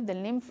where the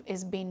lymph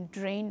is being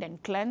drained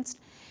and cleansed,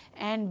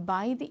 and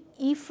by the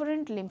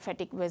efferent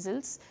lymphatic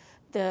vessels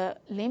the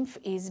lymph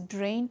is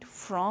drained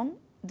from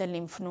the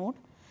lymph node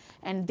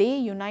and they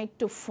unite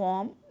to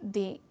form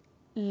the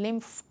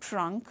lymph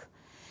trunk,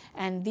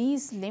 and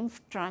these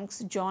lymph trunks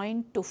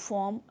join to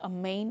form a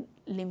main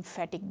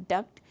lymphatic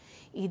duct,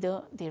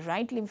 either the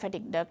right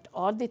lymphatic duct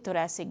or the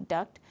thoracic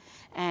duct,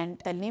 and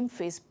the lymph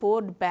is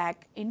poured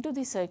back into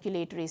the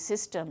circulatory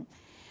system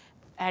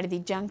at the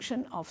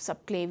junction of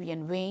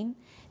subclavian vein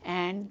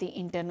and the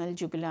internal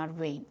jugular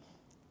vein.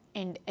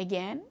 And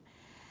again,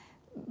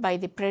 by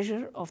the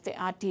pressure of the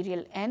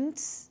arterial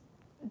ends,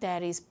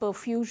 there is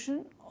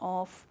perfusion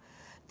of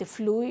the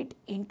fluid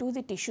into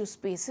the tissue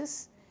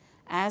spaces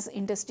as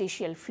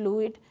interstitial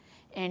fluid,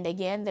 and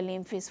again the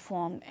lymph is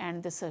formed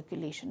and the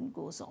circulation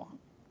goes on.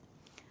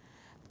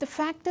 The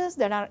factors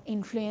that are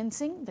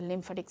influencing the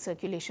lymphatic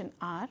circulation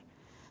are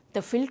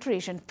the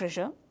filtration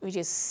pressure, which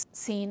is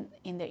seen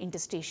in the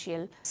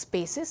interstitial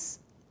spaces,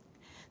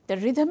 the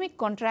rhythmic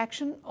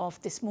contraction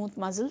of the smooth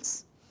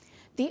muscles,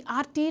 the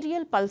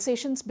arterial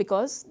pulsations,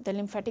 because the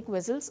lymphatic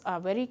vessels are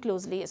very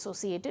closely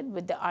associated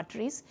with the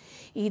arteries,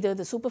 either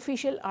the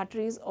superficial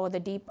arteries or the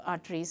deep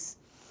arteries,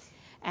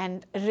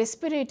 and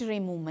respiratory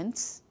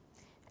movements,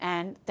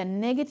 and the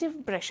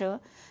negative pressure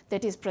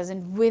that is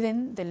present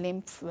within the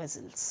lymph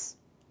vessels.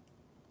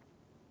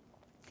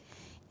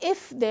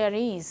 If there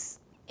is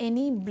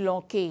any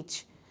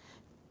blockage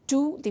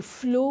to the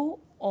flow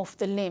of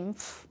the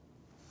lymph,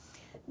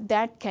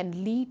 that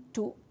can lead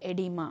to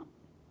edema.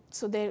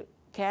 So, there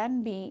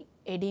can be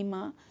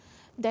edema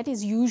that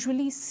is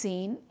usually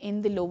seen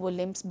in the lower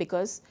limbs,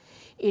 because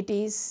it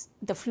is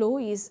the flow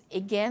is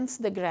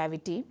against the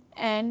gravity,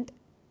 and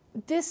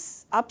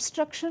this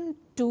obstruction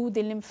to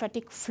the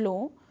lymphatic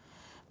flow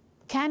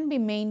can be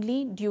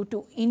mainly due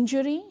to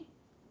injury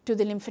to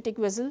the lymphatic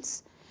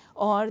vessels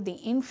or the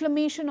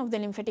inflammation of the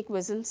lymphatic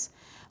vessels,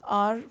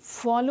 or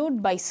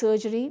followed by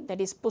surgery,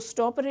 that is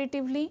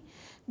postoperatively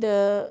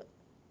the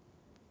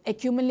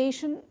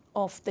accumulation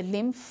of the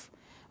lymph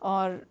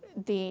or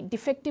the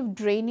defective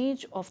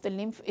drainage of the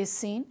lymph is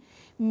seen,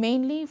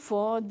 mainly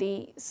for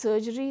the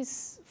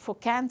surgeries for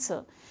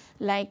cancer,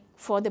 like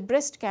for the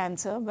breast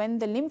cancer. When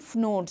the lymph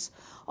nodes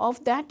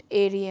of that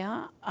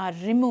area are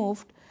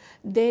removed,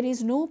 there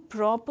is no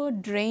proper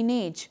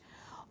drainage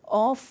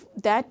of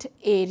that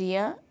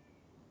area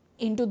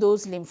into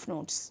those lymph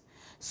nodes.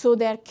 So,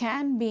 there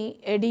can be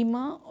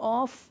edema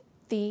of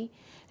the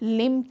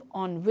lymph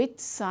on which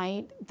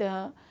side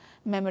the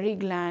mammary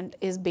gland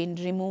is being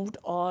removed,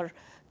 or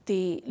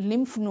the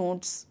lymph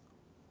nodes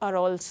are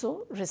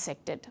also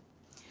resected,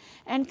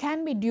 and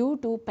can be due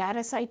to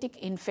parasitic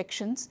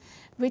infections,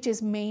 which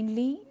is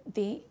mainly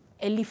the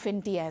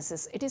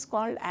elephantiasis. It is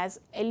called as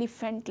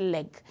elephant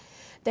leg.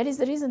 That is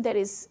the reason there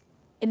is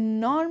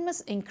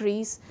enormous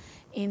increase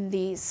in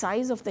the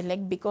size of the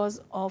leg,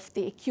 because of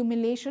the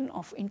accumulation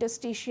of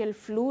interstitial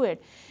fluid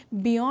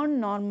beyond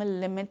normal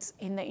limits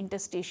in the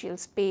interstitial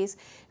space,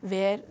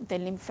 where the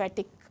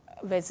lymphatic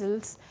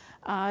vessels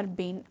are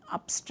being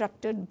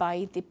obstructed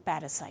by the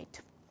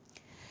parasite.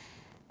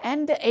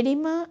 And the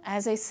edema,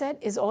 as I said,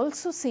 is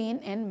also seen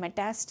in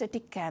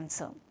metastatic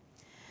cancer.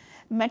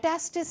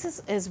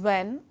 Metastasis is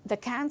when the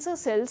cancer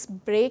cells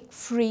break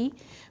free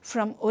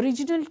from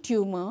original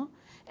tumor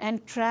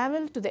and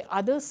travel to the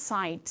other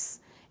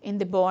sites in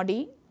the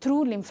body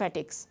through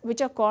lymphatics,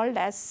 which are called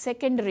as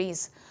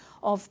secondaries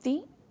of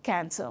the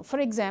cancer. For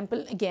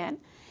example, again,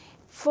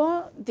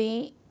 for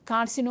the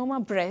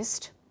carcinoma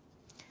breast,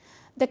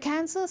 the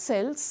cancer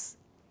cells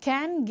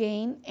can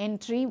gain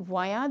entry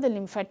via the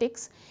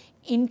lymphatics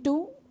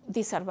into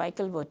the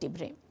cervical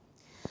vertebrae.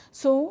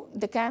 So,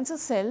 the cancer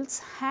cells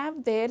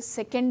have their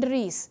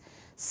secondaries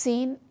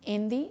seen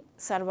in the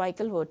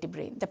cervical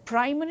vertebrae. The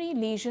primary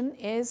lesion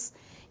is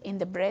in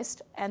the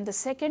breast, and the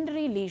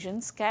secondary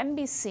lesions can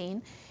be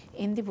seen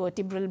in the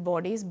vertebral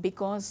bodies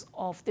because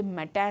of the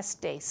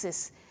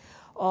metastasis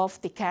of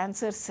the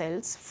cancer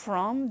cells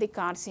from the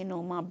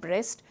carcinoma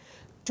breast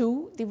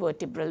to the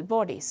vertebral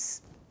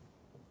bodies.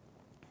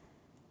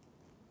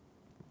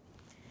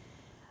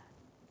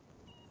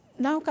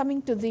 Now,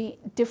 coming to the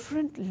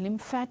different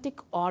lymphatic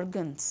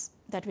organs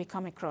that we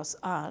come across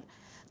are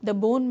the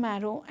bone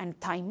marrow and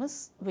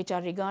thymus, which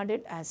are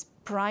regarded as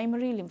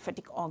primary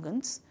lymphatic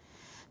organs.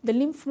 The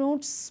lymph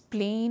nodes,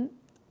 spleen,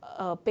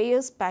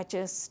 Peyer's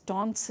patches,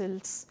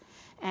 tonsils,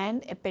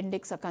 and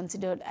appendix are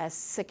considered as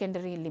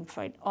secondary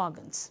lymphoid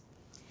organs.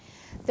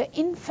 The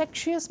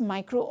infectious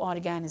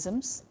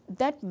microorganisms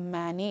that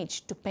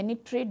manage to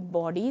penetrate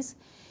bodies'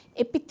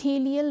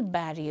 epithelial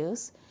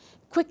barriers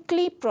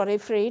quickly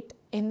proliferate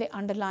in the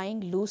underlying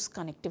loose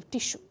connective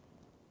tissue.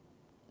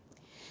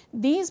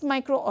 These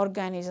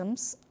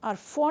microorganisms are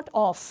fought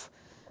off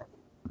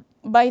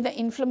by the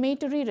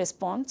inflammatory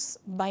response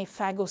by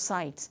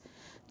phagocytes,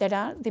 that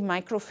are the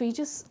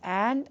macrophages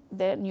and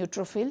the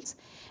neutrophils,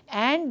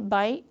 and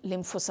by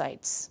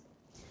lymphocytes.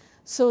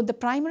 So, the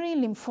primary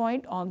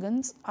lymphoid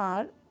organs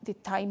are the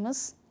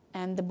thymus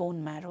and the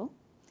bone marrow.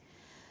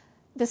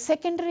 The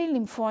secondary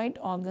lymphoid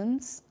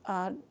organs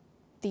are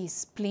the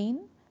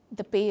spleen,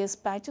 the Peyer's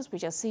patches,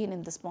 which are seen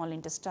in the small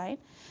intestine,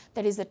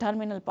 that is the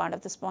terminal part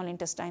of the small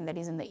intestine, that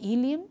is in the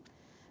ileum,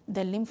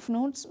 the lymph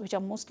nodes, which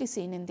are mostly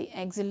seen in the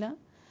axilla,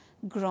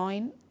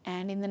 groin,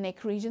 and in the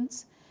neck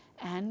regions,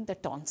 and the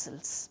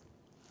tonsils.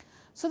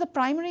 So, the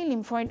primary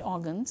lymphoid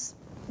organs,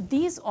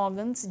 these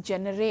organs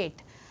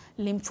generate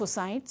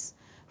lymphocytes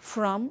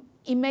from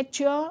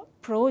immature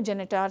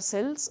progenitor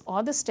cells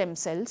or the stem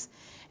cells,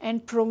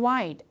 and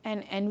provide an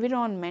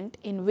environment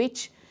in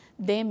which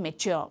they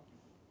mature,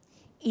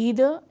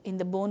 either in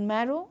the bone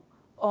marrow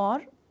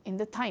or in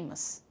the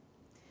thymus.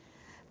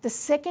 The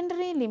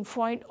secondary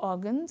lymphoid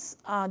organs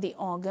are the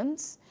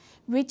organs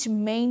which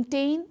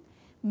maintain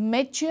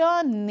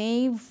mature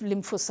naive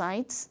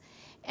lymphocytes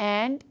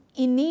and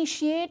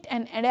initiate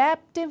an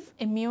adaptive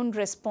immune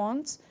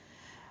response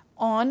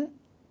on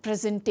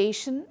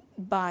presentation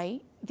by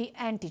the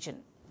antigen.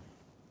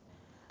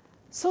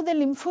 So, the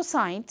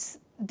lymphocytes,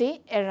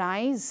 they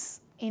arise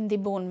in the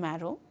bone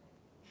marrow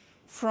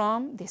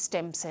from the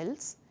stem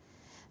cells,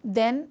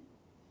 then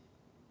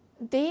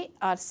they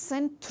are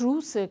sent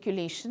through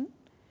circulation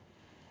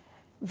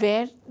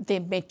where they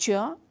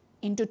mature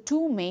into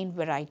two main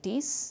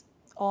varieties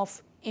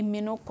of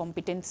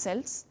immunocompetent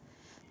cells,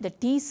 the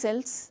T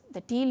cells,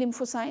 the T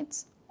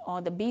lymphocytes,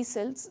 or the B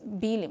cells,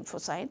 B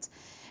lymphocytes,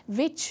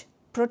 which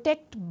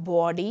protect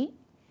body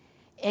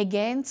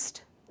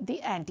against the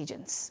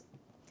antigens.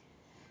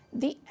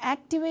 The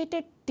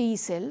activated T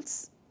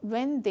cells,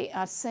 when they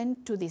are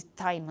sent to the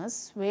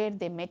thymus where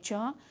they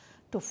mature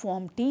to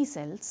form T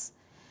cells,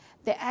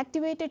 the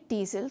activated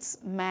T cells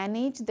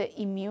manage the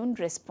immune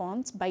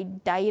response by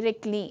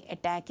directly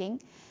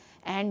attacking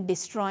and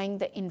destroying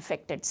the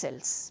infected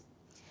cells.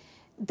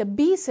 The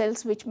B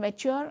cells, which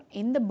mature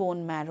in the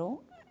bone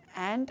marrow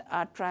and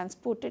are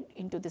transported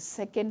into the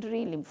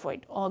secondary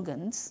lymphoid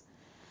organs,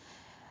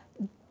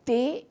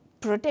 they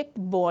protect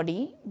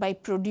body by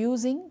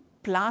producing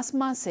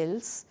plasma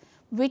cells,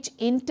 which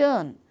in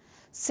turn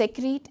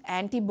secrete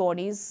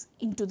antibodies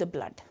into the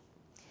blood.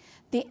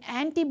 The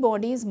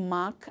antibodies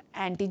mark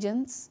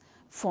antigens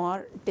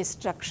for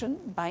destruction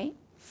by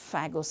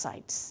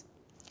phagocytes.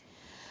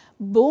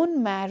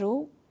 Bone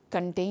marrow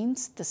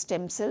contains the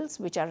stem cells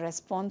which are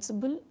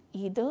responsible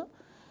either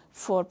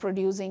for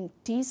producing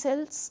T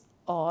cells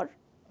or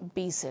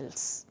B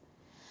cells.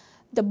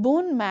 The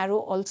bone marrow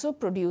also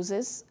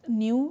produces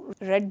new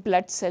red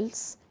blood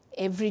cells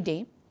every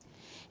day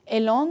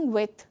along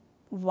with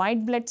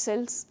white blood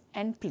cells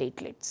and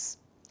platelets.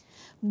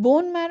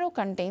 Bone marrow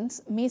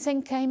contains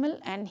mesenchymal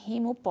and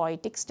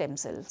hemopoietic stem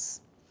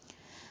cells.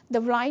 The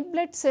white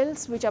blood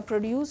cells which are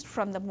produced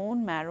from the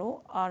bone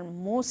marrow are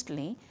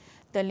mostly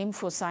the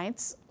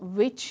lymphocytes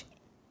which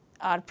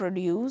are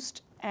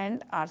produced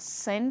and are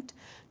sent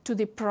to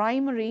the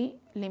primary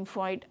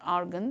lymphoid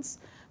organs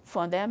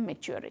for their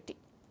maturity.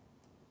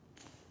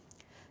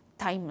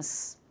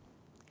 Thymus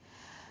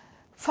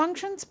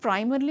functions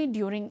primarily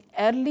during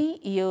early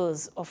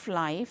years of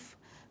life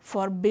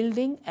for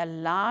building a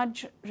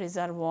large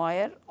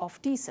reservoir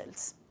of T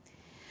cells.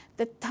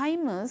 The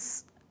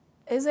thymus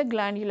is a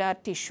glandular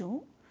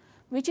tissue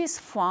which is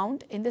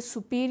found in the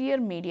superior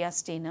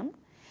mediastinum,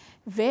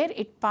 where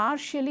it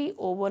partially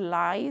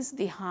overlies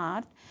the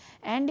heart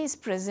and is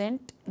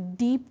present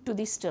deep to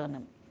the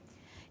sternum.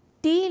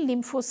 T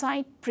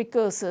lymphocyte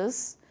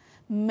precursors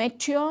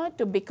mature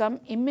to become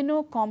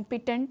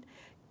immunocompetent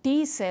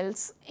T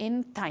cells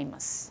in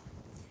thymus.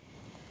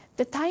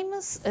 The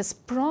thymus is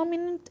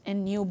prominent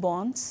in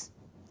newborns.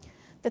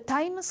 The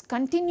thymus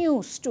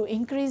continues to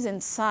increase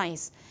in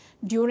size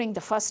during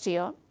the first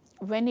year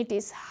when it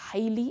is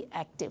highly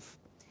active.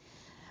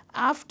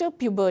 After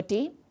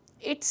puberty,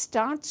 it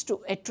starts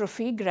to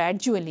atrophy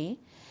gradually,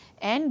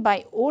 and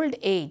by old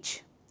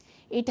age,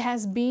 it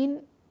has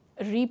been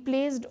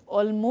replaced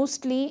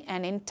almostly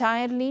and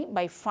entirely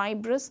by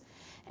fibrous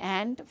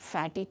and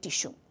fatty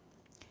tissue.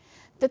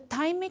 The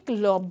thymic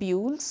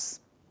lobules,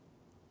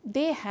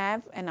 they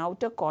have an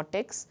outer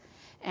cortex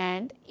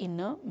and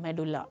inner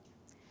medulla.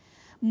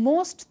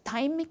 Most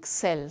thymic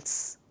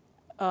cells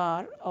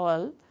are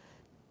all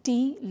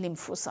T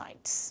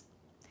lymphocytes.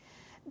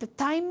 The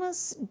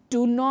thymus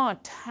do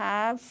not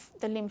have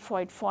the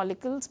lymphoid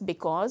follicles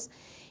because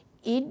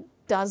it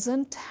does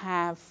not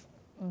have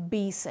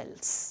B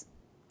cells.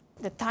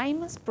 The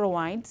thymus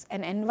provides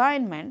an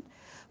environment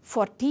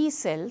for T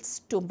cells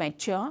to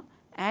mature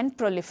and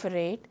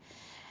proliferate,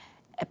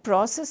 a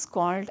process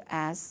called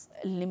as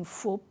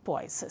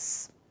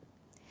lymphopoiesis.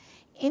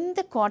 In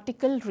the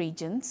cortical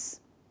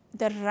regions,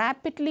 the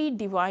rapidly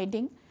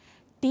dividing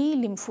T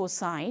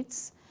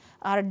lymphocytes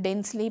are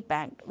densely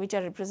packed, which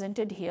are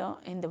represented here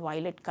in the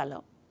violet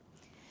color,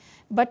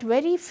 but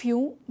very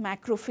few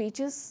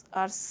macrophages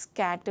are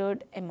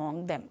scattered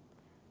among them.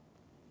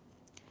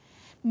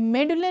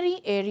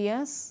 Medullary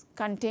areas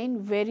contain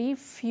very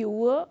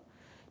fewer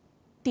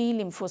T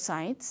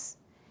lymphocytes,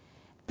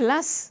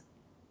 plus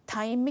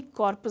thymic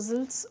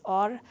corpuscles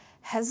or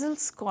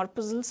Hazel's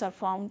corpuscles are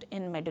found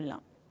in medulla.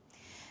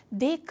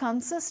 They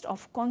consist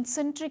of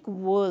concentric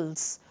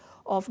whorls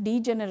of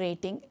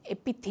degenerating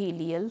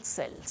epithelial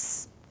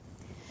cells.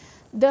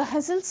 The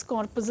Hazel's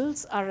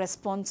corpuscles are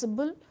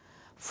responsible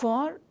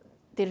for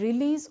the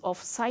release of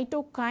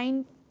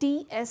cytokine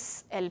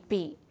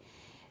TSLP,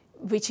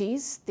 which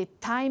is the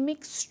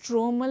thymic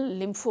stromal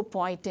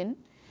lymphopoietin,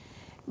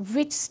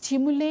 which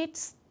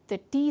stimulates the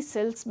T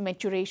cells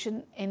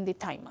maturation in the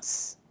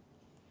thymus.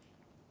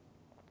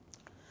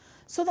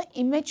 So, the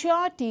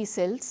immature T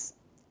cells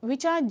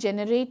which are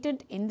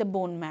generated in the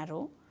bone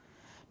marrow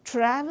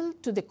travel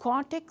to the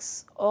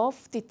cortex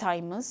of the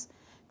thymus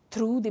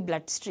through the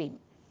bloodstream,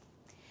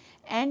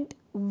 and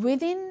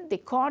within the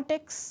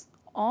cortex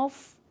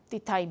of the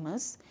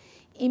thymus,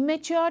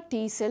 immature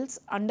T cells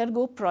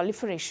undergo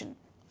proliferation,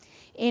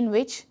 in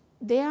which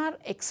they are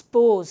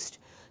exposed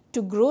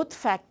to growth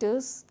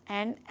factors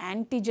and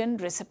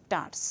antigen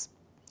receptors.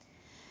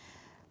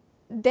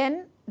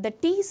 Then the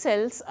T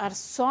cells are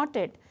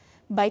sorted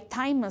by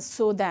thymus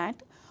so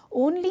that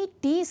only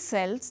T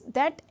cells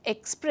that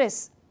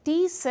express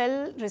T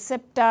cell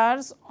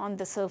receptors on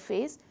the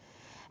surface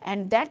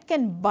and that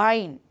can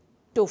bind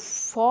to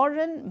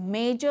foreign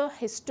major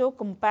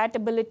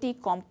histocompatibility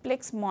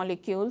complex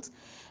molecules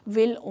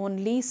will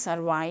only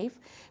survive,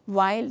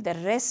 while the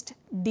rest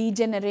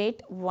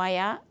degenerate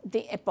via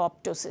the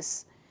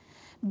apoptosis,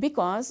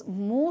 because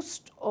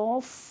most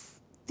of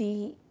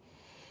the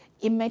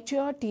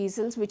immature T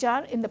cells which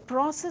are in the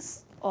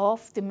process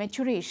of the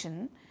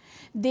maturation,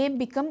 they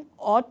become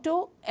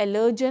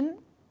autoallergen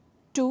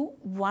to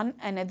one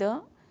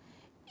another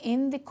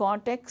in the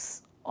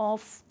cortex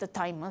of the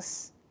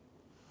thymus,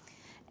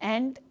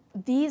 and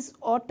these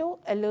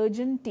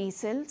autoallergen T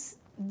cells,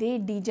 they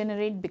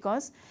degenerate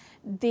because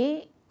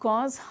they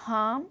cause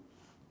harm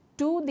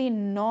to the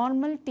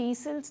normal T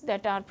cells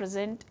that are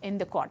present in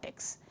the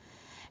cortex,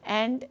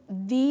 and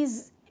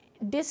these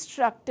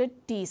destructed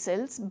T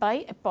cells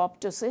by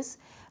apoptosis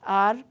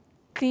are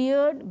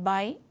cleared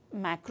by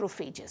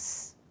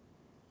macrophages.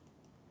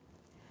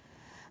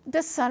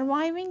 The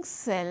surviving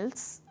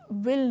cells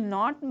will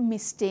not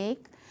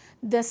mistake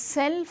the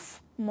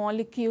self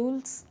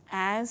molecules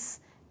as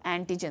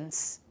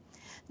antigens.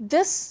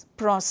 This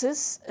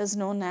process is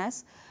known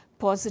as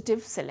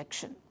positive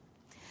selection.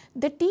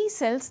 The T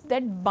cells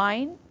that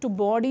bind to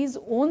body's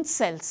own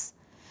cells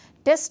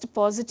test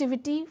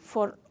positivity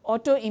for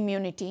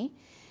autoimmunity,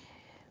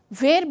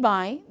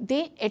 whereby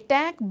they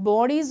attack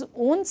body's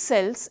own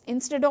cells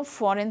instead of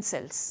foreign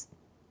cells.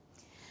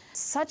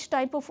 Such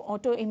type of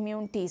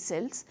autoimmune T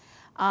cells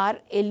are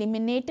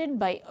eliminated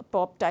by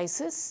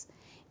apoptosis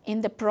in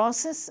the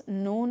process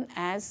known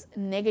as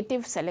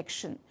negative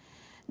selection,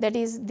 that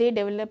is, they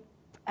develop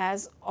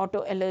as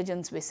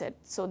autoallergens, we said.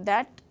 So,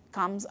 that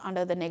comes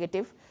under the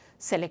negative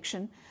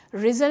selection,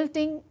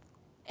 resulting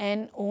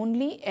in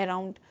only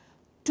around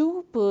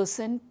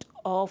 2%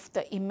 of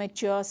the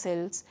immature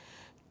cells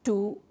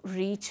to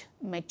reach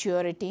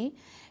maturity,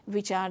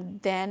 which are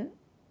then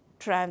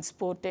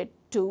transported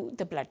to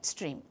the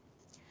bloodstream.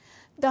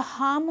 The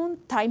hormone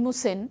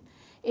thymosin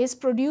is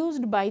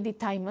produced by the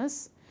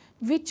thymus,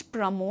 which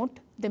promote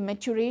the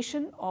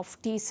maturation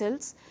of T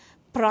cells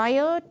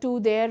prior to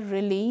their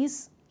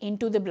release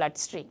into the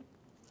bloodstream.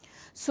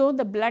 So,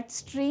 the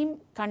bloodstream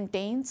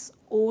contains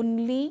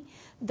only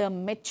the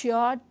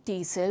mature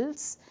T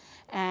cells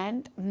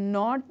and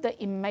not the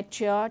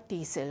immature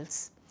T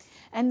cells,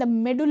 and the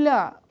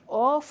medulla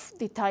of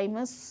the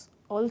thymus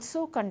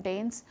also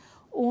contains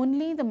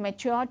only the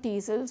mature T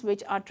cells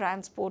which are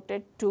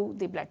transported to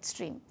the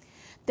bloodstream.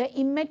 The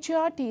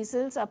immature T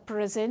cells are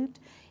present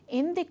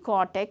in the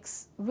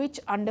cortex, which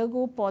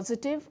undergo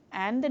positive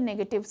and the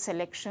negative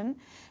selection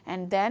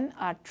and then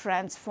are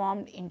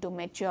transformed into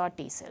mature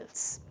T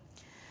cells.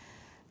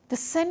 The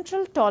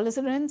central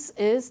tolerance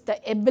is the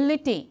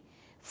ability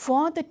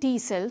for the T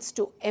cells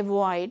to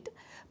avoid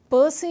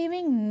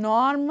perceiving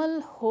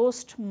normal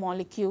host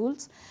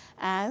molecules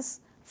as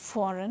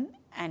foreign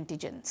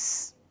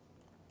antigens.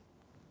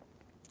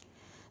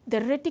 The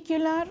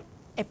reticular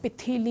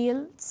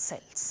epithelial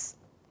cells.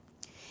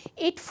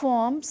 It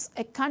forms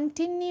a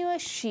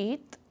continuous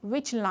sheath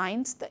which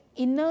lines the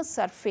inner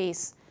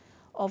surface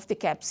of the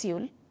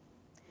capsule,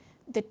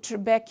 the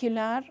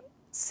trabecular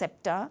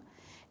septa,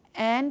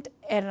 and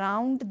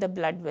around the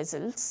blood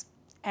vessels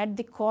at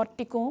the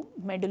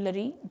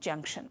corticomedullary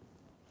junction,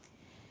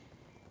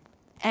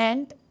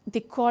 and the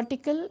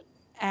cortical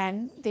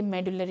and the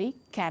medullary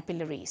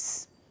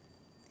capillaries.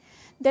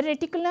 The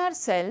reticular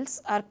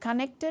cells are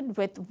connected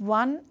with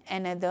one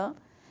another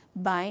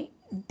by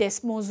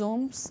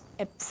desmosomes,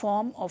 a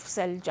form of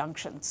cell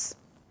junctions.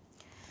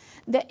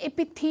 The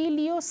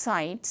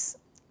epitheliocytes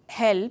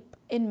help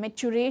in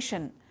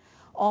maturation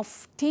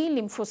of T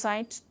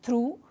lymphocytes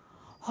through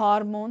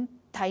hormone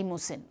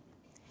thymosin.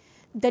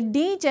 The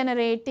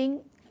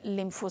degenerating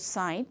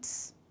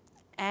lymphocytes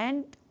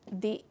and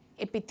the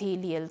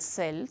epithelial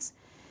cells,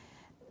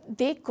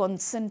 they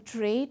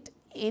concentrate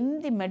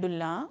in the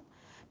medulla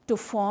to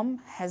form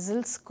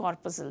Hazel's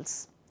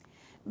corpuscles,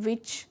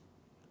 which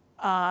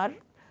are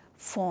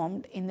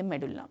formed in the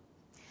medulla.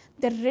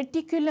 The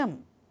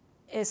reticulum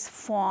is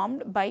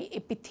formed by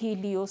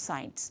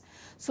epitheliocytes.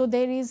 So,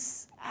 there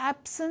is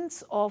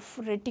absence of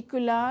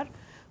reticular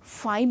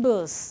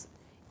fibers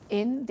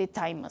in the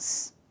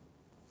thymus.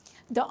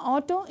 The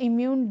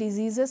autoimmune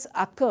diseases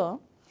occur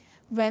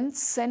when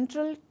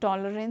central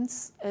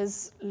tolerance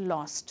is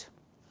lost,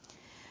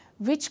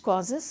 which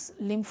causes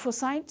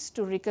lymphocytes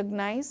to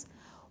recognize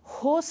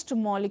host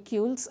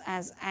molecules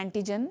as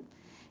antigen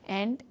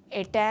and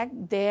attack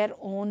their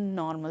own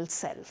normal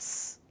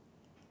cells.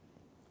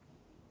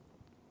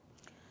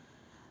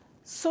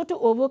 So, to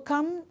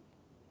overcome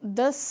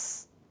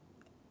this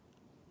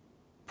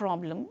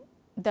problem,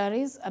 there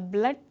is a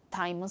blood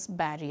thymus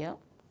barrier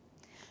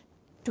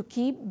to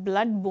keep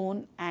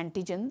blood-borne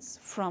antigens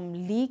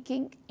from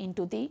leaking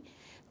into the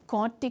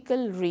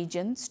cortical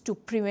regions to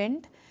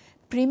prevent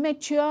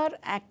premature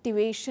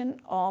activation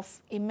of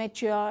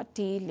immature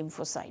T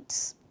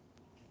lymphocytes.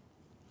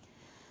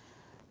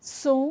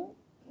 So,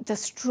 the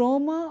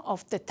stroma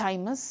of the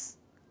thymus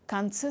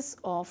consists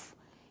of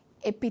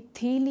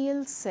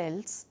epithelial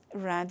cells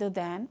rather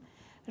than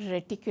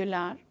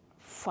reticular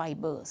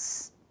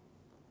fibers.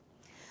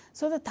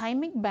 So, the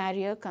thymic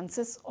barrier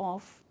consists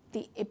of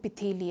the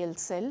epithelial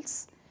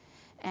cells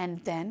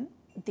and then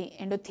the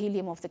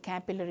endothelium of the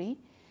capillary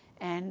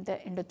and the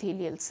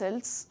endothelial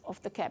cells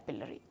of the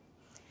capillary.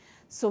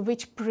 So,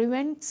 which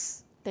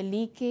prevents the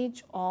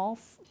leakage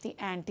of the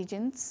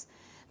antigens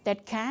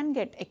that can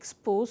get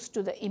exposed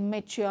to the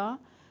immature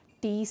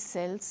T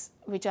cells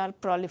which are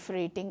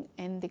proliferating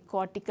in the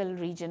cortical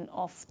region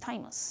of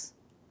thymus.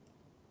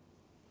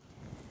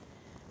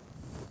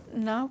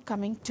 Now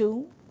coming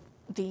to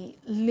the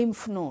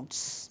lymph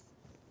nodes.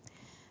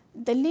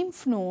 The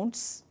lymph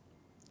nodes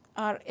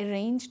are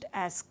arranged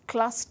as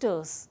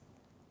clusters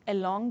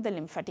along the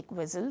lymphatic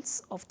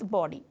vessels of the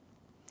body.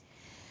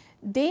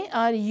 They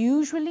are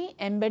usually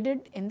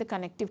embedded in the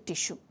connective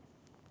tissue.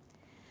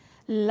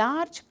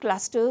 Large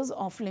clusters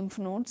of lymph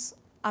nodes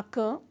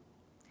occur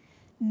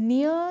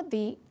near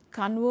the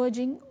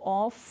converging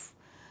of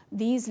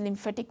these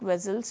lymphatic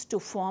vessels to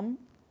form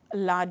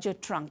larger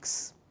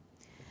trunks.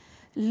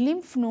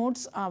 Lymph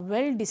nodes are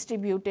well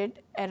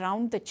distributed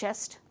around the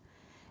chest,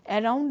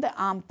 around the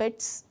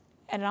armpits,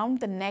 around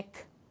the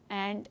neck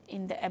and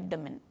in the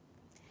abdomen.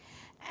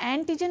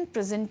 Antigen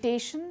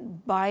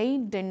presentation by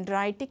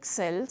dendritic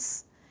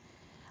cells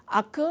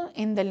occur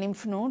in the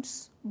lymph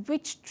nodes,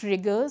 which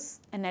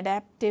triggers an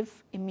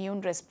adaptive immune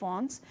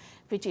response,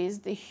 which is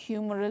the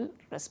humoral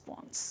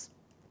response.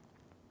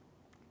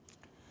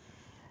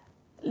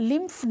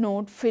 Lymph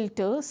node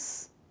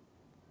filters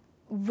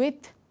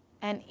with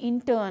an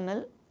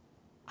internal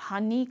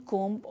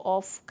honeycomb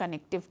of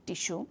connective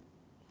tissue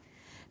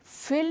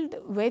filled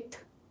with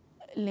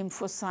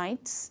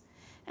lymphocytes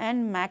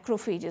and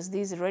macrophages.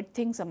 These red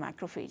things are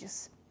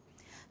macrophages.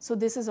 So,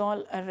 this is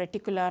all a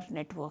reticular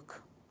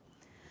network.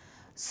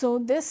 So,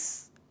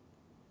 this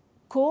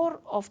core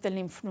of the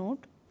lymph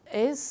node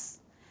is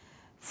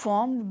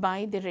formed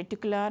by the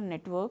reticular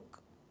network,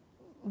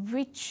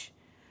 which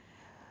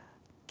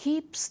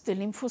keeps the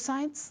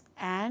lymphocytes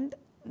and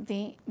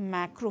the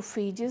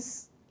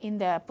macrophages in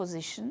their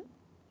position,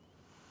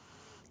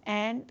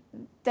 and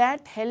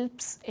that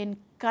helps in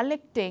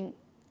collecting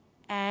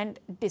and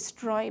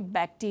destroy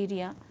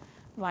bacteria,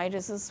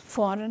 viruses,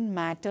 foreign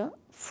matter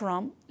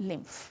from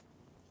lymph.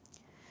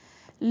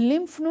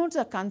 Lymph nodes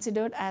are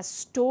considered as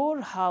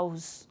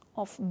storehouse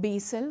of B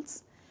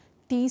cells,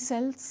 T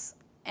cells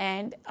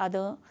and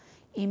other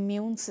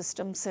immune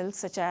system cells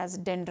such as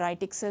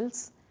dendritic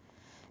cells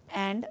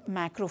and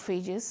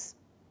macrophages,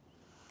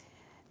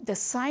 the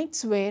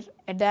sites where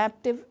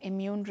adaptive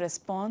immune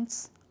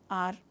response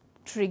are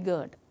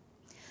triggered.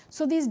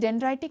 So, these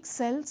dendritic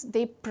cells,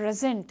 they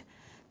present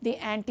the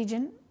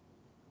antigen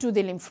to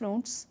the lymph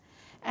nodes,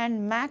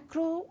 and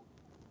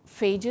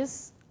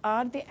macrophages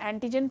are the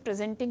antigen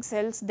presenting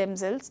cells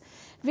themselves,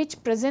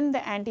 which present the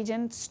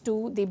antigens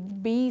to the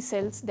B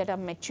cells that are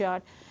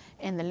matured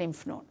in the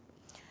lymph node.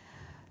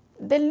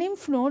 The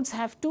lymph nodes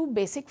have two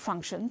basic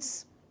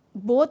functions,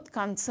 both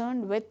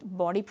concerned with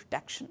body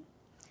protection.